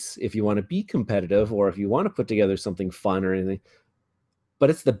necessary piece if you want to be competitive or if you want to put together something fun or anything. But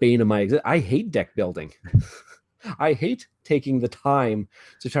it's the bane of my existence. I hate deck building. I hate taking the time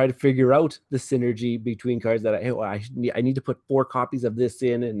to try to figure out the synergy between cards that I need to put 4 copies of this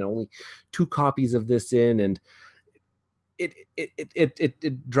in and only 2 copies of this in, and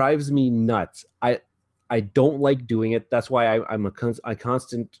it drives me nuts. I don't like doing it. That's why I'm a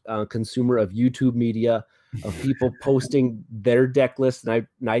constant consumer of YouTube media, of people posting their deck lists, and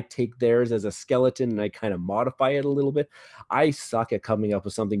I take theirs as a skeleton and I kind of modify it a little bit. I suck at coming up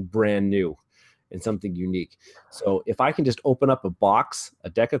with something brand new and something unique. So if I can just open up a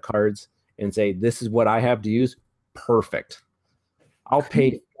deck of cards and say, this is what I have to use, perfect. I'll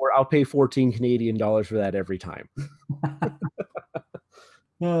pay 14 Canadian dollars for that every time.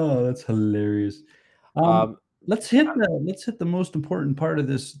 Oh, that's hilarious. Let's hit the most important part of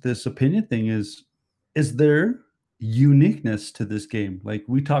this opinion thing. Is there uniqueness to this game? Like,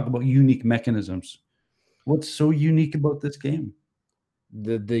 we talk about unique mechanisms. What's so unique about this game?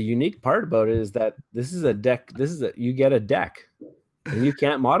 The unique part about it is that this is a deck. You get a deck and you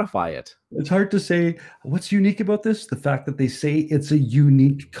can't modify it. It's hard to say what's unique about this. The fact that they say it's a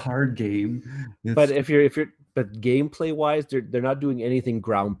unique card game. But but gameplay wise, they're not doing anything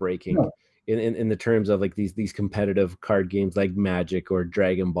groundbreaking. No. In the terms of like these competitive card games like Magic or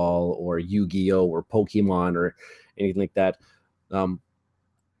Dragon Ball or Yu-Gi-Oh or Pokemon or anything like that.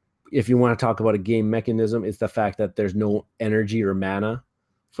 If you want to talk about a game mechanism, it's the fact that there's no energy or mana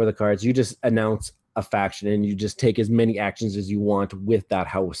for the cards. You just announce a faction and you just take as many actions as you want with that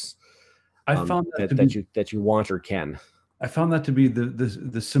house. I found that you want or can. I found that to be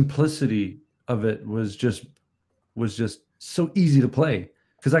the simplicity of it was just so easy to play.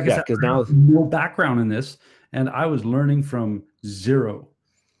 Because like I said, now no background in this, and I was learning from zero.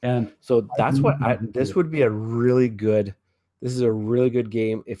 And so that's this would be a really good. This is a really good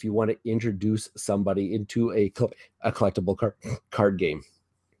game if you want to introduce somebody into a collectible card game.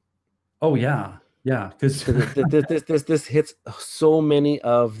 Oh yeah, because this hits so many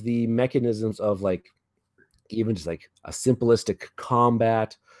of the mechanisms of like even just like a simplistic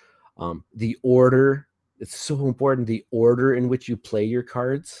combat, the order. It's so important, the order in which you play your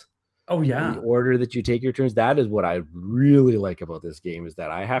cards. Oh yeah, the order that you take your turns. That is what I really like about this game, is that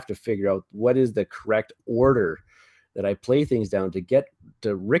I have to figure out what is the correct order that I play things down to get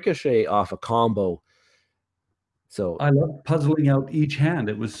to ricochet off a combo. So I love puzzling out each hand.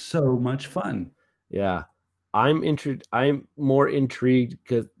 It was so much fun. Yeah, I'm more intrigued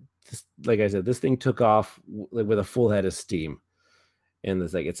because, like I said, this thing took off with a full head of steam, and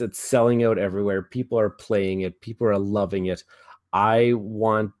it's selling out everywhere. People are playing it. People are loving it. I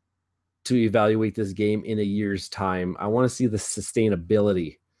want to evaluate this game in a year's time. I want to see the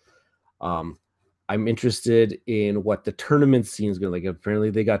sustainability. I'm interested in what the tournament scene is going to like. Apparently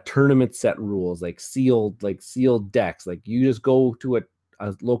they got tournament set rules, like sealed decks. Like you just go to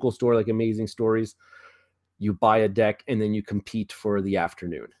a local store like Amazing Stories, you buy a deck, and then you compete for the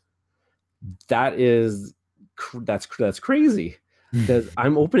afternoon. That's crazy, because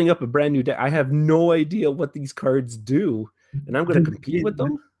I'm opening up a brand new deck. I have no idea what these cards do, and I'm going to compete with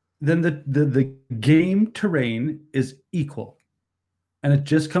them. Then the game terrain is equal, and it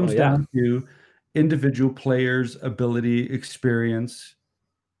just comes down to individual players' ability, experience.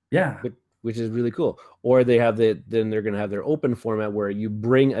 Yeah. Which is really cool. Or then they're going to have their open format where you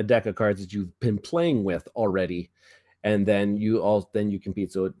bring a deck of cards that you've been playing with already, and then you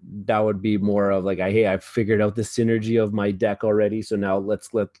compete. So that would be more of like, hey, I've figured out the synergy of my deck already. So now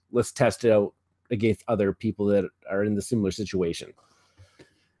let's test it out against other people that are in the similar situation.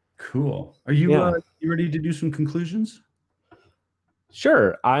 Cool. Are you you ready to do some conclusions?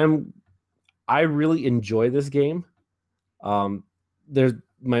 Sure. I really enjoy this game. There's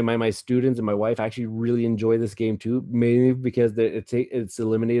my students and my wife actually really enjoy this game too, mainly because it's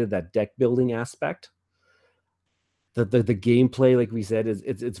eliminated that deck building aspect. The gameplay, like we said,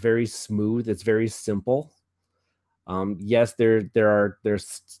 it's very smooth. It's very simple. Yes,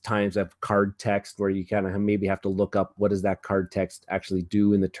 there's times of card text where you kind of maybe have to look up what does that card text actually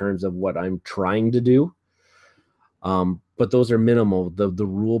do in the terms of what I'm trying to do. But those are minimal. The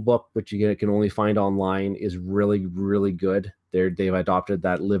rule book, which you can only find online, is really, really good. They've adopted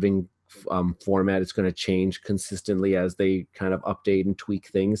that living format. It's going to change consistently as they kind of update and tweak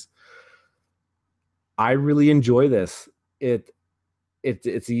things. I really enjoy this.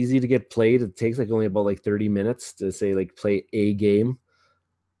 It's easy to get played. It takes only about 30 minutes to play a game.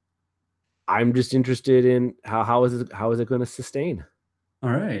 I'm just interested in how is it going to sustain.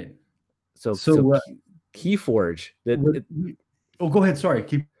 All right. So Keyforge. Go ahead. Sorry,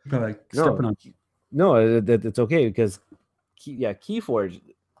 keep stepping on. No, it's okay because Keyforge.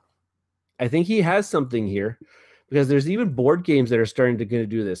 I think he has something here because there's even board games that are starting to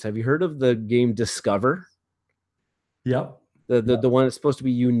do this. Have you heard of the game Discover? Yep. The one that's supposed to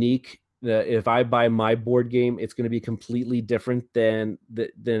be unique. If I buy my board game, it's going to be completely different than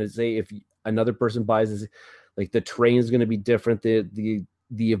say if another person buys this. Like the terrain is going to be different. The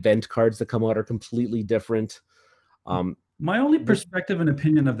event cards that come out are completely different. My only perspective and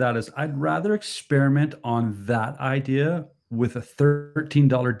opinion of that is I'd rather experiment on that idea with a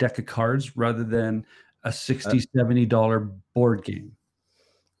 $13 deck of cards rather than a $60, $70 board game.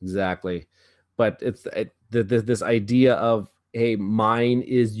 Exactly. But it's this idea of, hey, mine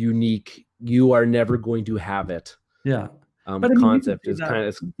is unique. You are never going to have it. Yeah. But concept is kind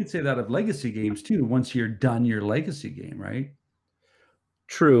of. You could say that of legacy games too. Once you're done your legacy game, right?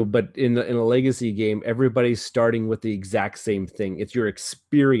 True, but in a legacy game, everybody's starting with the exact same thing. It's your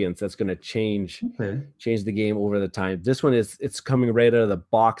experience that's going to change the game over the time. This one it's coming right out of the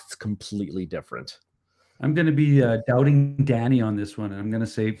box. It's completely different. I'm going to be doubting Danny on this one. I'm going to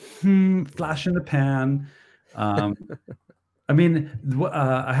say, flash in the pan. I mean,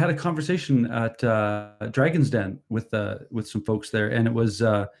 I had a conversation at Dragon's Den with some folks there, and it was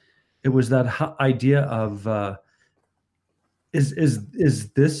that idea of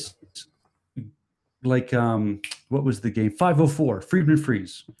is this like what was the game 504 Friedman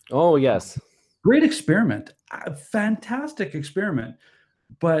Freeze? Oh yes, great experiment, fantastic experiment,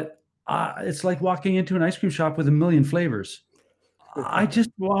 but it's like walking into an ice cream shop with a million flavors. I just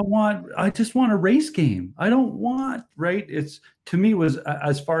want a race game. I don't want, right? It's, to me, was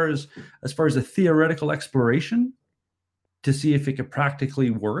as far as a theoretical exploration to see if it could practically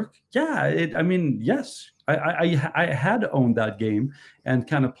work. Yeah, I mean, yes, I had owned that game and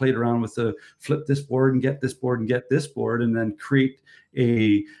kind of played around with the flip this board and get this board and get this board and then create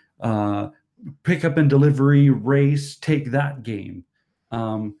a pickup and delivery race, take that game.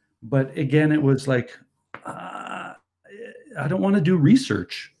 But again, it was like, I don't want to do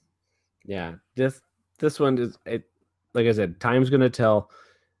research. Yeah, this one is, like I said, time's going to tell.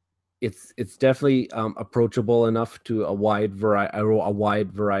 It's definitely approachable enough to a wide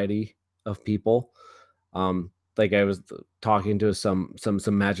variety of people. Like I was talking to some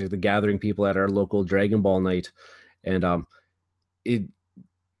Magic the Gathering people at our local Dragon Ball night, and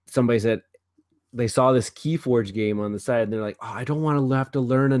somebody said they saw this Keyforge game on the side, and they're like, "Oh, I don't want to have to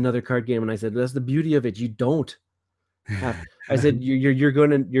learn another card game." And I said, "That's the beauty of it. You don't." I said, "You're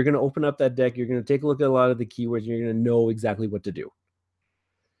gonna open up that deck. You're gonna take a look at a lot of the keywords. And you're gonna know exactly what to do.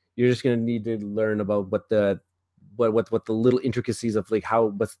 You're just gonna need to learn about what the little intricacies of how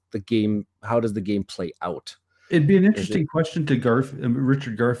does the game play out." It'd be an interesting question to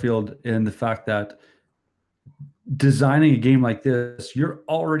Richard Garfield, in the fact that designing a game like this, you're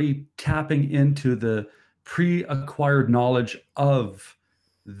already tapping into the pre-acquired knowledge of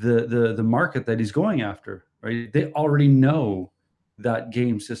the market that he's going after, right? They already know that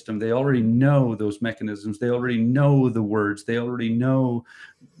game system. They already know those mechanisms. They already know the words. They already know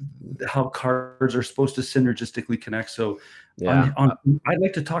how cards are supposed to synergistically connect. So yeah, I'd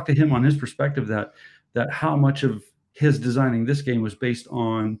like to talk to him on his perspective that how much of his designing this game was based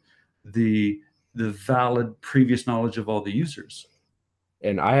on the valid previous knowledge of all the users.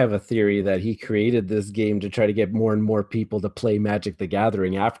 And I have a theory that he created this game to try to get more and more people to play Magic the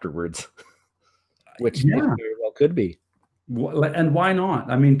Gathering afterwards, which very well could be. And why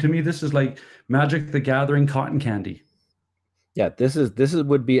not? I mean, to me, this is like Magic the Gathering cotton candy. Yeah, this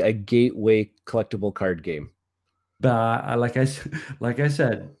would be a gateway collectible card game. Like I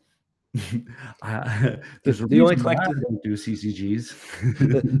said, There's a The only reason why I collectible don't do CCGs.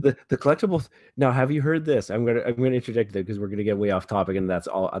 the collectibles. Now, have you heard this? I'm gonna interject there because we're gonna get way off topic, and that's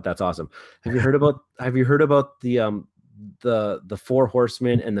awesome. Have you heard about the Four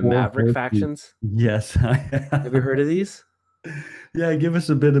Horsemen and the Four Maverick Horsemen. factions? Yes. Have you heard of these? Yeah, give us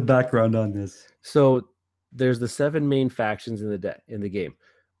a bit of background on this. So there's the 7 main factions in the game,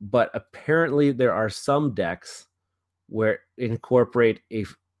 but apparently there are some decks where incorporate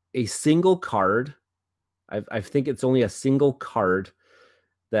a single card. I think it's only a single card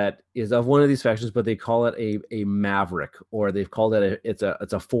that is of one of these factions, but they call it a Maverick, or they've called it it's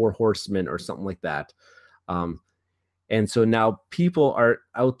a Four Horsemen or something like that. And so now people are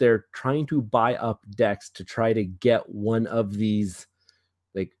out there trying to buy up decks to try to get one of these,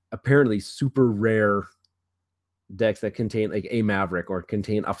 like, apparently super rare decks that contain like a Maverick or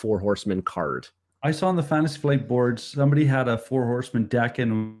contain a Four Horsemen card. I saw on the Fantasy Flight boards somebody had a Four Horsemen deck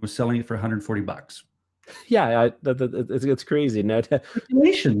and was selling it for $140. Yeah, it's crazy. Now,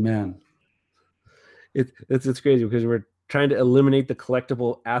 Speculation, man. It's crazy because we're trying to eliminate the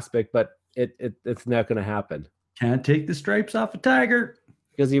collectible aspect, but it's not going to happen. Can't take the stripes off a tiger.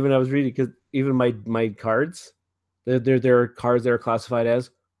 Because even I was reading, because even my cards, there are cards that are classified as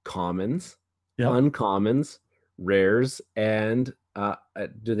commons, uncommons, rares, and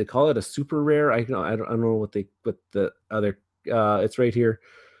do they call it a super rare? I don't know what the other. It's right here.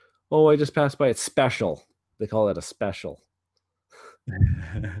 Oh, I just passed by it. Special. They call it a special.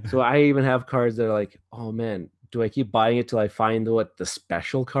 So I even have cards that are like, oh man, do I keep buying it till I find what the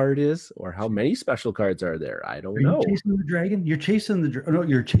special card is, or how many special cards are there? I don't know. You chasing the dragon? You're chasing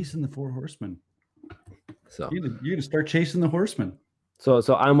you're chasing the Four Horsemen. So you're gonna start chasing the horsemen. So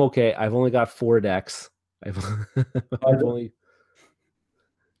I'm okay. I've only got 4 decks. I've only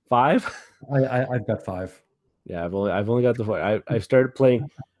 5. I've got 5. Yeah, I've only got the 4. I've started playing.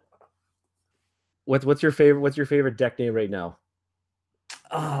 What's your favorite deck name right now?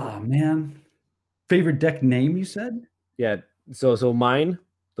 Ah, man. Favorite deck name, you said? Yeah. So mine,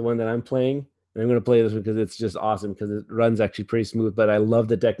 the one that I'm playing, and I'm going to play this one because it's just awesome because it runs actually pretty smooth, but I love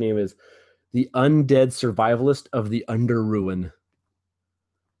the deck name, is the Undead Survivalist of the Underruin.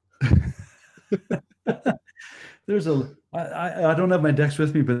 There's I don't have my decks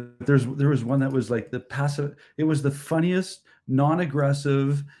with me, but there was one that was like the passive. It was the funniest,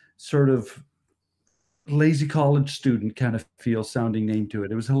 non-aggressive, sort of lazy college student kind of feel sounding name to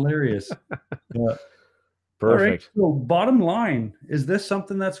it. It was hilarious. Perfect. Right, so bottom line, is this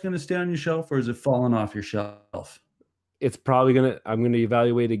something that's going to stay on your shelf, or is it falling off your shelf? It's probably I'm going to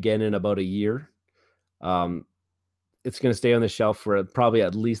evaluate again in about a year. It's going to stay on the shelf for probably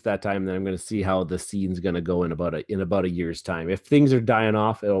at least that time. Then I'm going to see how the scene's going to go in about a year's time. If things are dying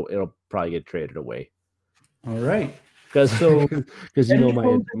off, it'll probably get traded away. All right. Because you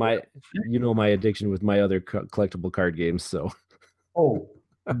know my addiction with my other collectible card games. So,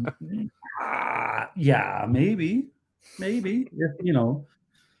 yeah, maybe if you know,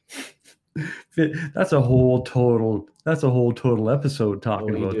 that's a whole total episode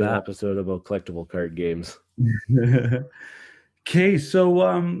talking about that. Episode about collectible card games. Okay, so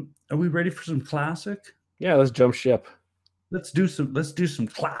are we ready for some classic? Yeah, let's jump ship. Let's do some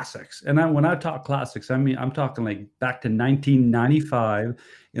classics. And when I talk classics, I mean I'm talking like back to 1995,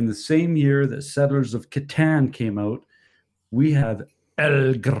 in the same year that Settlers of Catan came out. We have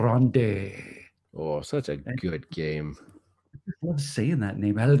El Grande. Oh, such a good game. I love saying that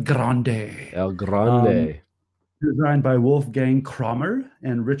name, El Grande. El Grande. Designed by Wolfgang Kramer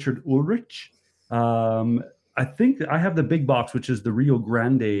and Richard Ulrich. I think I have the big box, which is the Rio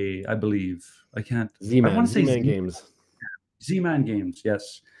Grande, I believe. I can't. Z-Man. I want to say Z-Man Games. Z-Man Games,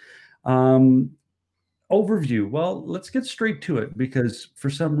 yes. Overview. Well, let's get straight to it, because for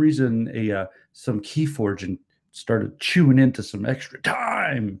some reason some Keyforge started chewing into some extra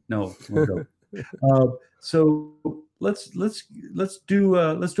time. No, so let's do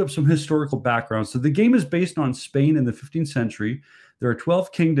up some historical background. So the game is based on Spain in the 15th century. There are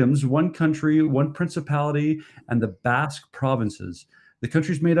 12 kingdoms, 1 country, 1 principality, and the Basque provinces. The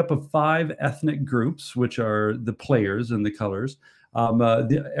country is made up of 5 ethnic groups, which are the players and the colors.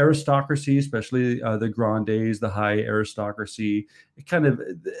 The aristocracy, especially the Grandes, the high aristocracy, it kind of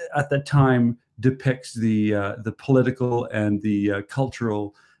at that time depicts the political and the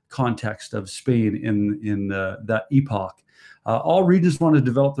cultural context of Spain in that epoch. All regions want to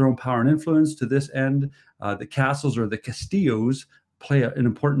develop their own power and influence. To this end, the castles, or the castillos, play an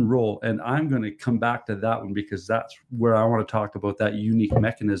important role, and I'm going to come back to that one because that's where I want to talk about that unique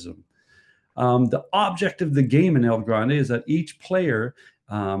mechanism. The object of the game in El Grande is that each player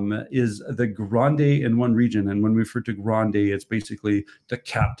is the Grande in one region. And when we refer to Grande, it's basically the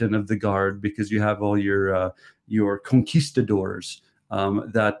captain of the guard, because you have all your conquistadors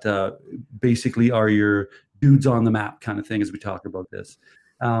that basically are your dudes on the map kind of thing as we talk about this.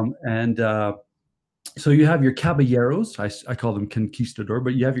 So you have your caballeros, I call them conquistador,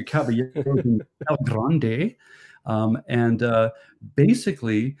 but you have your caballeros in El Grande.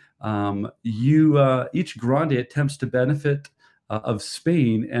 Basically, each Grande attempts to benefit of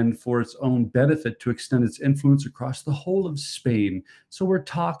Spain, and for its own benefit to extend its influence across the whole of Spain. So we're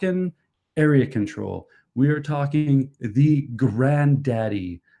talking area control. We are talking the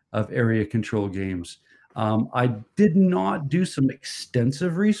granddaddy of area control games. I did not do some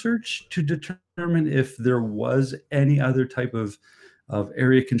extensive research to determine if there was any other type of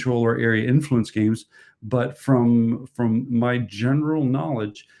area control or area influence games, but from my general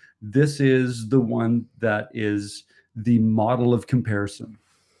knowledge, this is the one that is the model of comparison,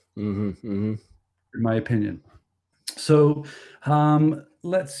 in my opinion. So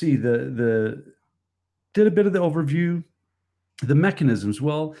let's see, did a bit of the overview, the mechanisms.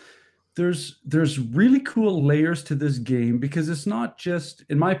 Well, there's really cool layers to this game, because it's not just,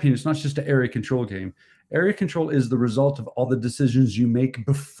 in my opinion, it's not just an area control game. Area control is the result of all the decisions you make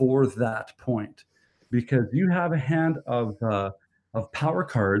before that point, because you have a hand of power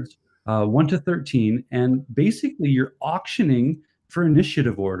cards, 1 to 13, and basically you're auctioning for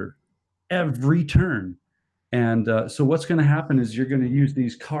initiative order every turn. And so what's going to happen is you're going to use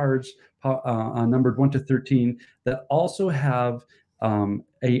these cards numbered 1 to 13 that also have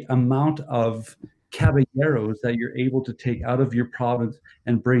a amount of caballeros that you're able to take out of your province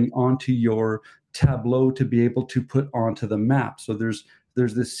and bring onto your tableau to be able to put onto the map. So there's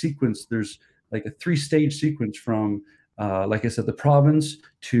this sequence, there's like a 3-stage sequence from like I said, the province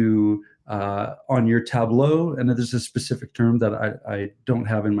to on your tableau, and there's a specific term that I don't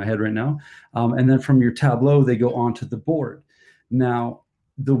have in my head right now. And then from your tableau, they go onto the board. Now,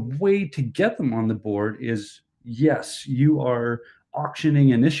 the way to get them on the board is, yes, you are auctioning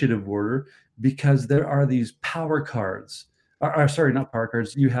initiative order, because there are these power cards. Sorry, not power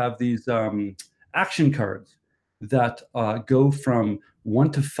cards. You have these action cards that go from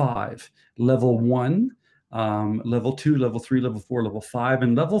 1 to 5. Level 1, level 2, level 3, level 4, level 5,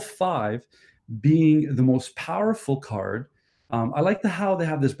 and level 5 being the most powerful card. I like how they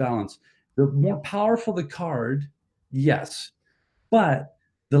have this balance. The more powerful the card, yes, but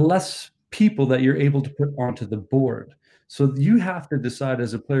the less people that you're able to put onto the board. So you have to decide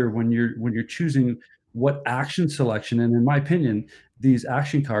as a player when you're choosing what action selection. And in my opinion, these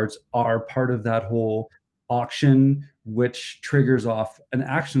action cards are part of that whole auction, which triggers off an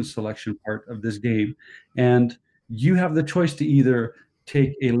action selection part of this game. And you have the choice to either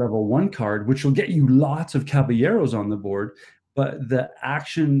take a level 1 card, which will get you lots of caballeros on the board, but the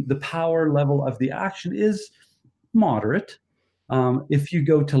power level of the action is moderate. If you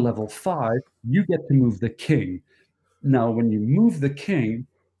go to level 5, you get to move the king. Now, when you move the king,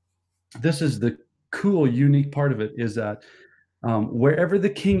 this is the cool, unique part of it, is that wherever the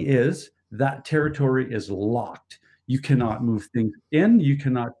king is, that territory is locked. You cannot move things in. You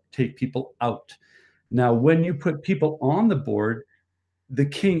cannot take people out. Now, when you put people on the board, the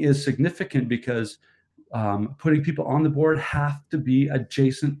king is significant, because putting people on the board have to be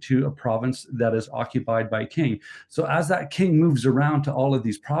adjacent to a province that is occupied by a king. So as that king moves around to all of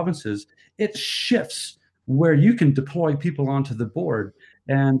these provinces, it shifts where you can deploy people onto the board.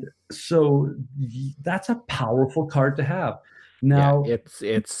 And so that's a powerful card to have. Now, yeah,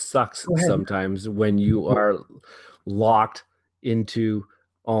 it sucks sometimes when you are locked into,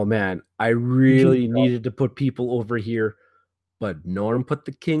 oh man, I really needed to put people over here, but Norm put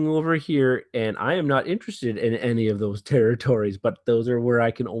the king over here, and I am not interested in any of those territories, but those are where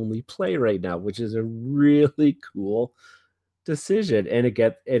I can only play right now, which is a really cool decision, and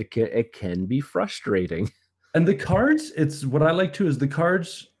it can be frustrating. And the cards, it's what I like too, is the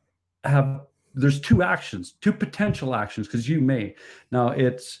cards there's 2 potential actions, because you may. Now,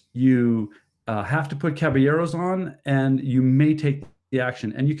 it's you have to put caballeros on, and you may take the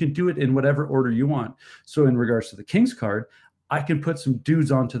action, and you can do it in whatever order you want. So in regards to the king's card, I can put some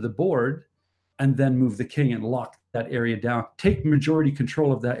dudes onto the board and then move the king and lock that area down, take majority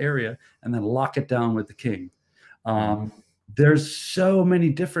control of that area, and then lock it down with the king. There's so many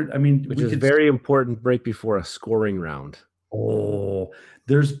different, which is very important right before a scoring round. Oh,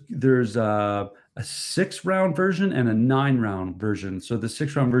 there's a 6-round version and a 9-round version. So the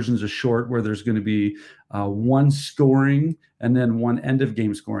 6-round version is a short, where there's going to be 1 scoring and then 1 end of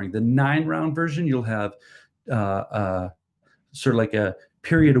game scoring. The 9-round version, you'll have sort of like a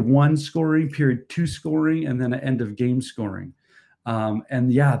period 1 scoring, period 2 scoring, and then an end of game scoring.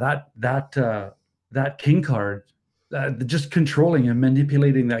 And yeah, that king card, just controlling and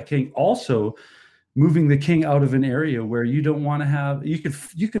manipulating that king, also moving the king out of an area where you don't want to have. You could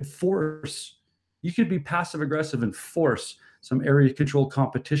be passive aggressive and force some area control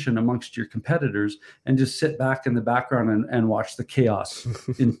competition amongst your competitors, and just sit back in the background and watch the chaos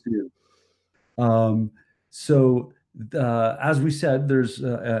ensue. So as we said, there's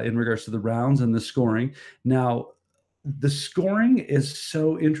in regards to the rounds and the scoring. Now, the scoring is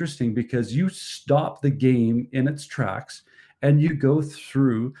so interesting because you stop the game in its tracks and you go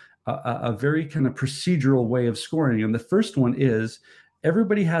through a very kind of procedural way of scoring. And the first one is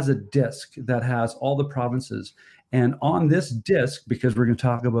everybody has a disc that has all the provinces. And on this disc, because we're going to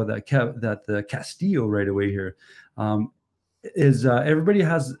talk about the Castillo right away here, everybody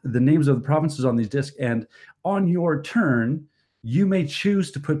has the names of the provinces on these discs. And on your turn, you may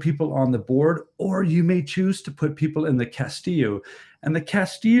choose to put people on the board, or you may choose to put people in the Castillo. And the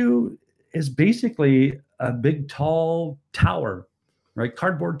Castillo is basically a big, tall tower, right?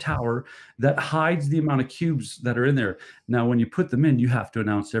 Cardboard tower that hides the amount of cubes that are in there. Now, when you put them in, you have to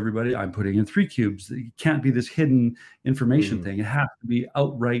announce to everybody, I'm putting in 3 cubes. It can't be this hidden information thing. It has to be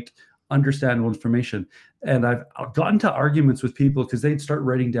outright understandable information. And I've gotten to arguments with people because they'd start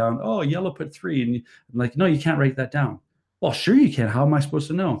writing down, oh, yellow put 3. And I'm like, no, you can't write that down. Well, sure you can. How am I supposed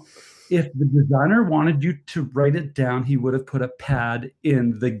to know? If the designer wanted you to write it down, he would have put a pad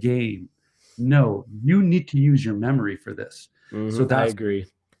in the game. No, you need to use your memory for this. So that's, I agree.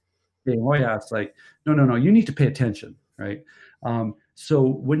 Oh yeah, it's like, no, you need to pay attention, right? So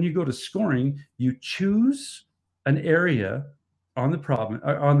when you go to scoring, you choose an area on the province,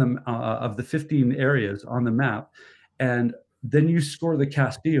 of the 15 areas on the map, and then you score the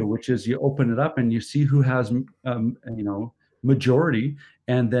Castillo, which is you open it up and you see who has majority,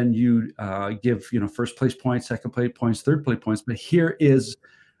 and then you give first place points, second place points, third place points. But here is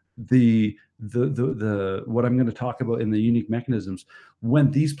the what I'm going to talk about in the unique mechanisms. When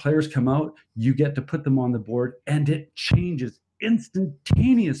these players come out, you get to put them on the board, and it changes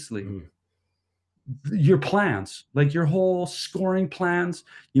instantaneously. Your plans, like your whole scoring plans,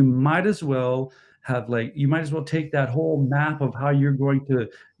 you might as well take that whole map of how you're going to,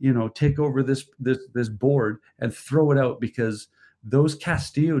 take over this board and throw it out, because those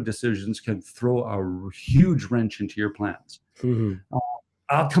Castillo decisions can throw a huge wrench into your plans.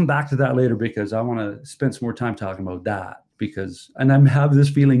 I'll come back to that later because I want to spend some more time talking about that, and I have this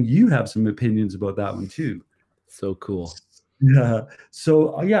feeling you have some opinions about that one too. So cool. Yeah.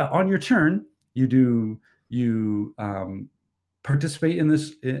 So on your turn, you participate in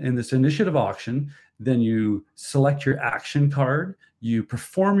this initiative auction. Then you select your action card, you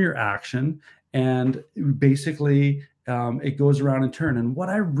perform your action, and basically it goes around in turn. And what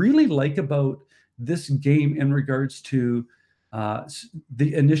I really like about this game in regards to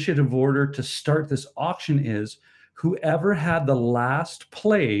the initiative order to start this auction is whoever had the last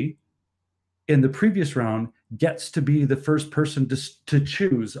play in the previous round gets to be the first person to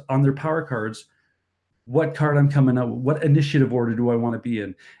choose on their power cards what card I'm coming out with, what initiative order do I want to be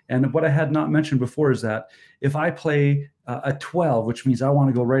in. And what I had not mentioned before is that if I play a 12, which means I want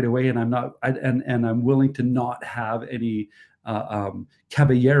to go right away, and I'm willing to not have any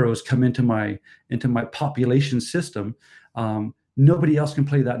caballeros come into my population system, nobody else can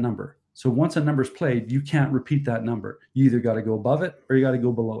play that number. So once a number's played, you can't repeat that number. You either got to go above it or you got to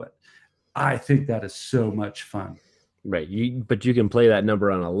go below it. I think that is so much fun. Right. But you can play that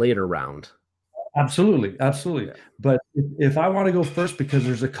number on a later round. Absolutely. Yeah. But if I want to go first because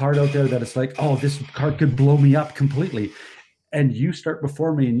there's a card out there that it's like, oh, this card could blow me up completely, and you start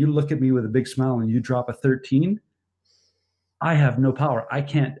before me and you look at me with a big smile and you drop a 13, I have no power. I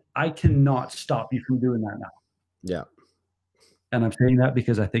cannot stop you from doing that now. Yeah. And I'm saying that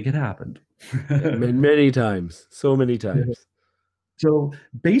because I think it happened. Many times. So many times. So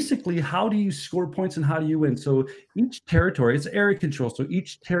basically, how do you score points and how do you win? So each territory, it's area control. So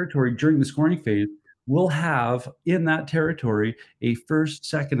each territory during the scoring phase will have in that territory a first,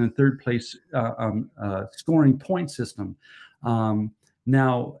 second, and third place scoring point system.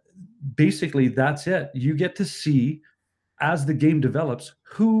 Now, basically, that's it. You get to see as the game develops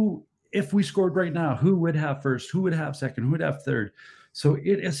who, if we scored right now, who would have first, who would have second, who would have third. So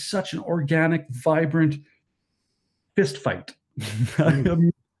it is such an organic, vibrant fist fight. I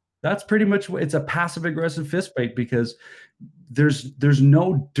mean, that's pretty much what it's a passive aggressive fist fight, because there's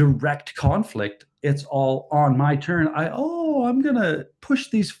no direct conflict. It's all on my turn. I'm gonna push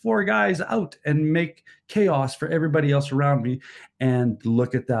these 4 guys out and make chaos for everybody else around me. And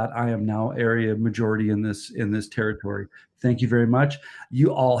look at that. I am now area majority in this territory. Thank you very much.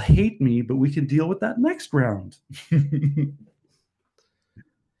 You all hate me, but we can deal with that next round.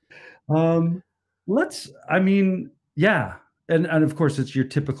 I mean, yeah. And of course it's your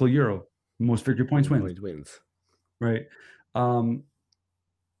typical Euro. Most victory points wins. Right.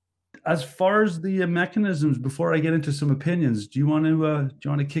 As far as the mechanisms, before I get into some opinions, do you want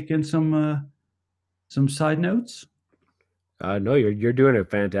to kick in some side notes? No, you're doing a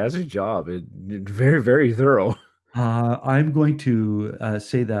fantastic job. Very, very thorough. I'm going to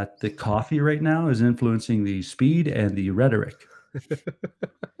say that the coffee right now is influencing the speed and the rhetoric.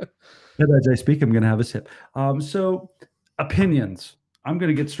 And as I speak, I'm going to have a sip. So opinions. I'm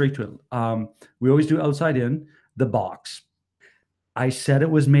going to get straight to it. We always do outside in the box. I said it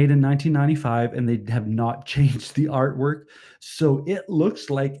was made in 1995 and they have not changed the artwork. So it looks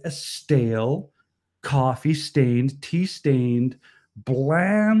like a stale, coffee stained, tea stained,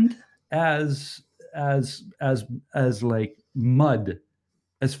 bland as like mud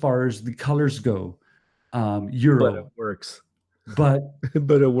as far as the colors go. Euro. But it works. But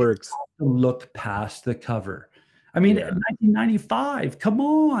but it works. Look past the cover. I mean, 1995, come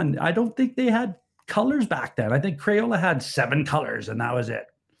on. I don't think they had colors back then. I think Crayola had 7 colors and that was it.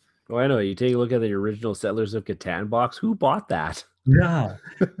 Oh, I know. You take a look at the original Settlers of Catan box. Who bought that? Yeah.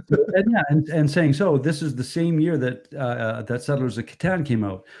 and saying so, this is the same year that that Settlers of Catan came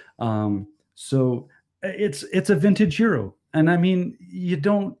out. So it's a vintage Euro. And I mean, you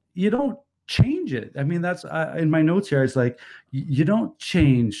don't change it. I mean, that's in my notes here. It's like you don't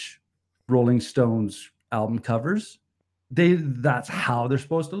change Rolling Stones album covers. That's how they're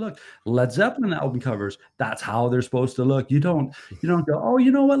supposed to look. Led Zeppelin album covers, that's how they're supposed to look. You don't go, oh,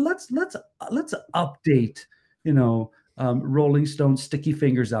 you know what? Let's update, Rolling Stone Sticky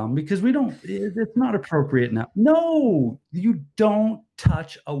Fingers album because it's not appropriate now. No, you don't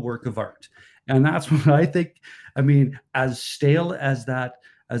touch a work of art. And that's what I think. I mean, as stale as that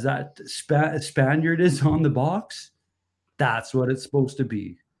Spaniard is on the box, that's what it's supposed to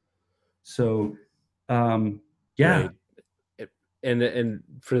be. So, yeah. Right. And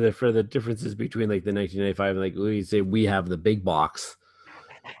for the differences between like the 1995 and like we say we have the big box,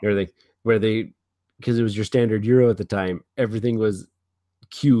 everything where because it was your standard Euro at the time, everything was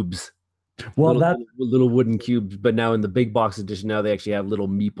cubes. Well, little wooden cubes, but now in the big box edition, now they actually have little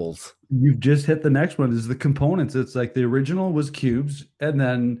meeples. You've just hit the next one. Is the components? It's like the original was cubes, and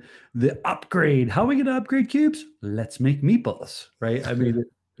then the upgrade. How are we going to upgrade cubes? Let's make meeples, right? I mean,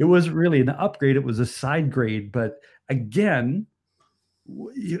 it wasn't really an upgrade; it was a side grade. But again,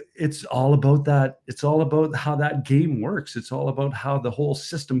 it's all about that. It's all about how that game works. It's all about how the whole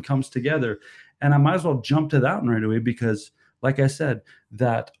system comes together. And I might as well jump to that one right away because, like I said,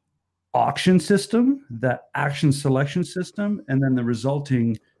 that auction system, that action selection system, and then the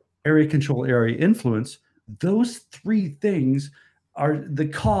resulting area control, area influence, those 3 things are the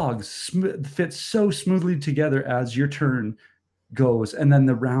cogs fit so smoothly together as your turn goes, and then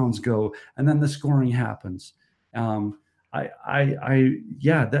the rounds go, and then the scoring happens. That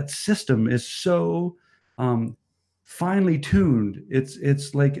system is so finely tuned.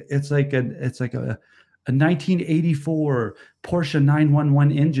 It's like a 1984 Porsche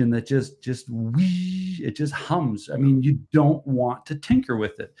 911 engine that it just hums. I mean, you don't want to tinker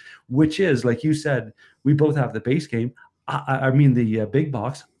with it, which is, like you said, we both have the base game. I mean, the big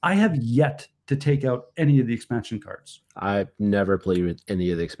box. I have yet to take out any of the expansion cards. I've never played with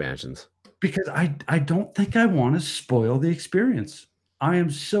any of the expansions. Because I don't think I want to spoil the experience. I am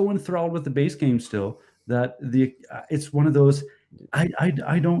so enthralled with the base game still that it's one of those,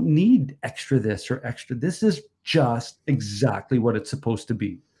 I don't need extra this or extra. This is just exactly what it's supposed to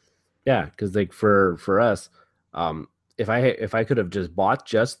be. Yeah, because like for us, if I could have just bought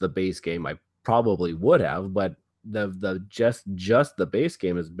just the base game, I probably would have. But the just the base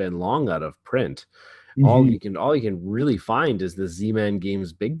game has been long out of print. Mm-hmm. All you can really find is the Z-Man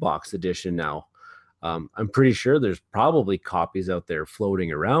Games Big Box Edition now. I'm pretty sure there's probably copies out there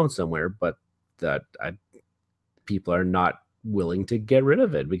floating around somewhere, but people are not willing to get rid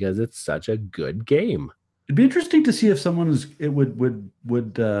of it because it's such a good game. It'd be interesting to see if someone would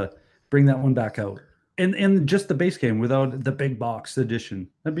bring that one back out in just the base game without the big box edition.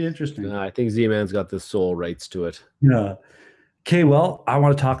 That'd be interesting. I think Z-Man's got the sole rights to it. Yeah. Okay, well, I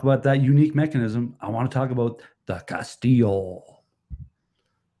want to talk about that unique mechanism. I want to talk about the Castillo.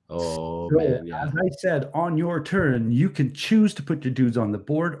 Oh, so, man, yeah. As I said, on your turn, you can choose to put your dudes on the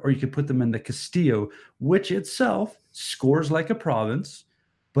board or you can put them in the Castillo, which itself scores like a province.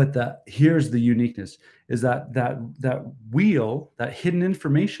 But here's the uniqueness, is that wheel, that hidden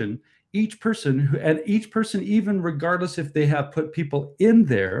information, each person, even regardless if they have put people in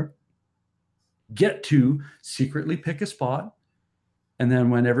there, get to secretly pick a spot. And then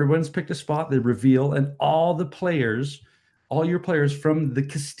when everyone's picked a spot, they reveal, and all the players all your players from the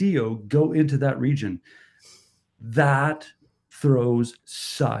Castillo go into that region. That throws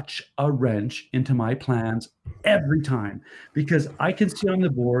such a wrench into my plans every time, because I can see on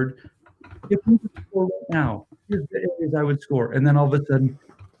the board, if we could score right now, here's the areas I would score. And then all of a sudden,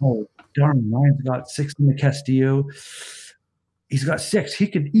 oh, darn, Ryan's got 6 in the Castillo. He's got 6. He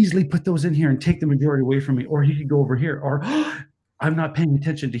could easily put those in here and take the majority away from me, or he could go over here, or I'm not paying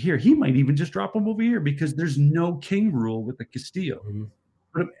attention to here. He might even just drop him over here because there's no king rule with the Castillo. Mm-hmm.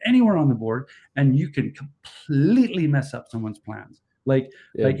 Put him anywhere on the board, and you can completely mess up someone's plans. Like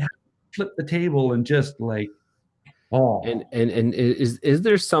flip the table and just like, oh. And is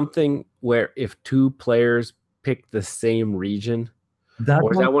there something where if 2 players pick the same region,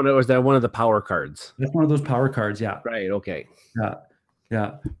 or is that one of the power cards? That's one of those power cards, yeah. Right. Okay.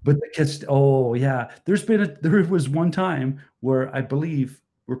 Yeah. But there was one time where I believe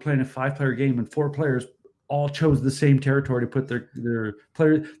we're playing a 5-player game and 4 players all chose the same territory to put their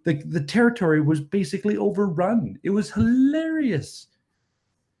player. The territory was basically overrun. It was hilarious.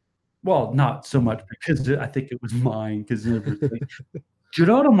 Well, not so much because I think it was mine, because it was like, get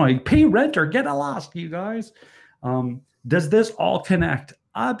out of my pay rent or get lost, you guys. Does this all connect?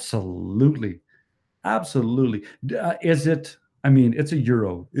 Absolutely. Is it? I mean, it's a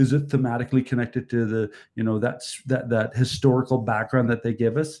Euro. Is it thematically connected to the, that historical background that they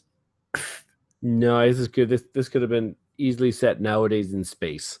give us? No, this is good. This could have been easily set nowadays in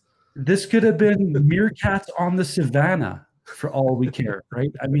space. This could have been meerkats on the savannah, for all we care, right?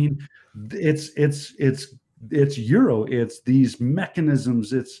 I mean, it's Euro. It's these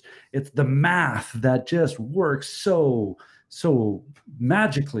mechanisms. It's the math that just works so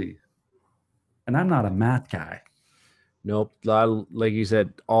magically. And I'm not a math guy. Nope. Like you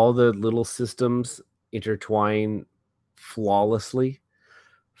said, all the little systems intertwine flawlessly,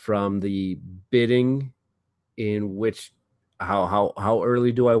 from the bidding, in which how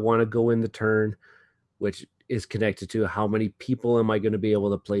early do I want to go in the turn, which is connected to how many people am I going to be able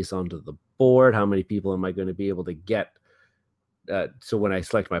to place onto the board, how many people am I going to be able to get. So when I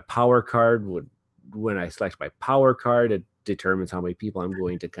select my power card, it determines how many people I'm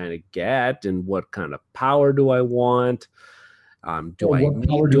going to kind of get and what kind of power do I want. Do I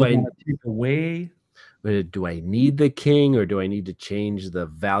take away? Do I need the king, or do I need to change the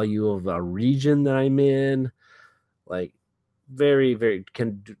value of a region that I'm in? Like, very, very.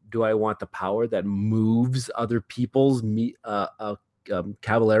 Do I want the power that moves other people's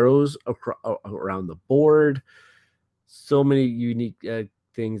caballeros around the board? So many unique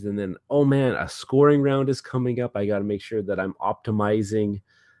things. And then, oh man, a scoring round is coming up. I got to make sure that I'm optimizing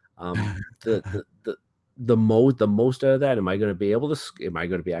the most out of that. Am I going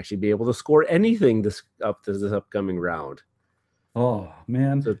to actually be able to score anything this upcoming round? Oh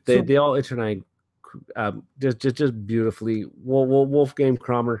man. So they all intertwine just beautifully. Wolfgang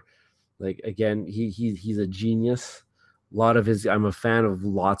Kramer, like, again, he's a genius. I'm a fan of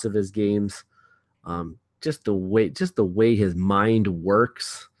lots of his games. Just the way his mind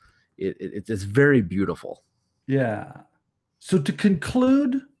works, it's very beautiful. Yeah. So to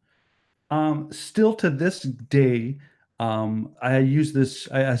conclude, still to this day, I used this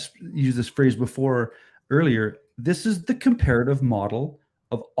phrase before earlier. This is the comparative model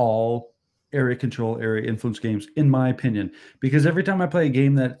of all area control, area influence games, in my opinion, because every time I play a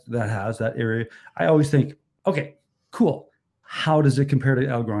game that has that area, I always think, okay, cool. How does it compare to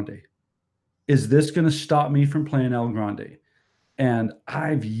El Grande? Is this going to stop me from playing El Grande? And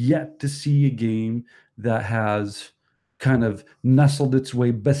I've yet to see a game that has kind of nestled its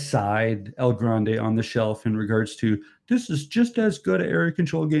way beside El Grande on the shelf in regards to, this is just as good an area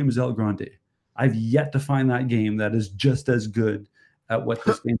control game as El Grande. I've yet to find that game that is just as good at what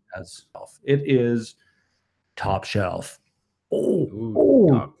this game has. It is top shelf.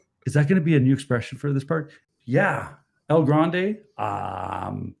 Oh. Is that going to be a new expression for this part? Yeah. El Grande,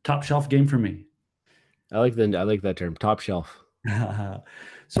 top shelf game for me. I like that term, top shelf.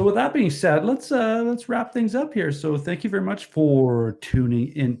 So with that being said, let's wrap things up here. So thank you very much for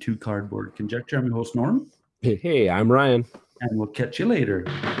tuning into Cardboard Conjecture. I'm your host, Norm. Hey, I'm Ryan. And we'll catch you later.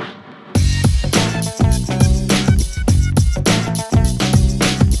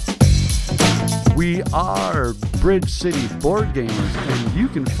 We are Bridge City Board Gamers, and you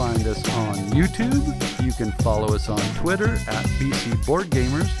can find us on YouTube. You can follow us on Twitter at BC Board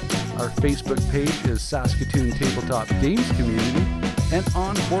Gamers. Our Facebook page is Saskatoon Tabletop Games Community, and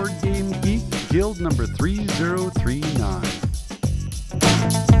on Board Game Geek, Guild number 3039.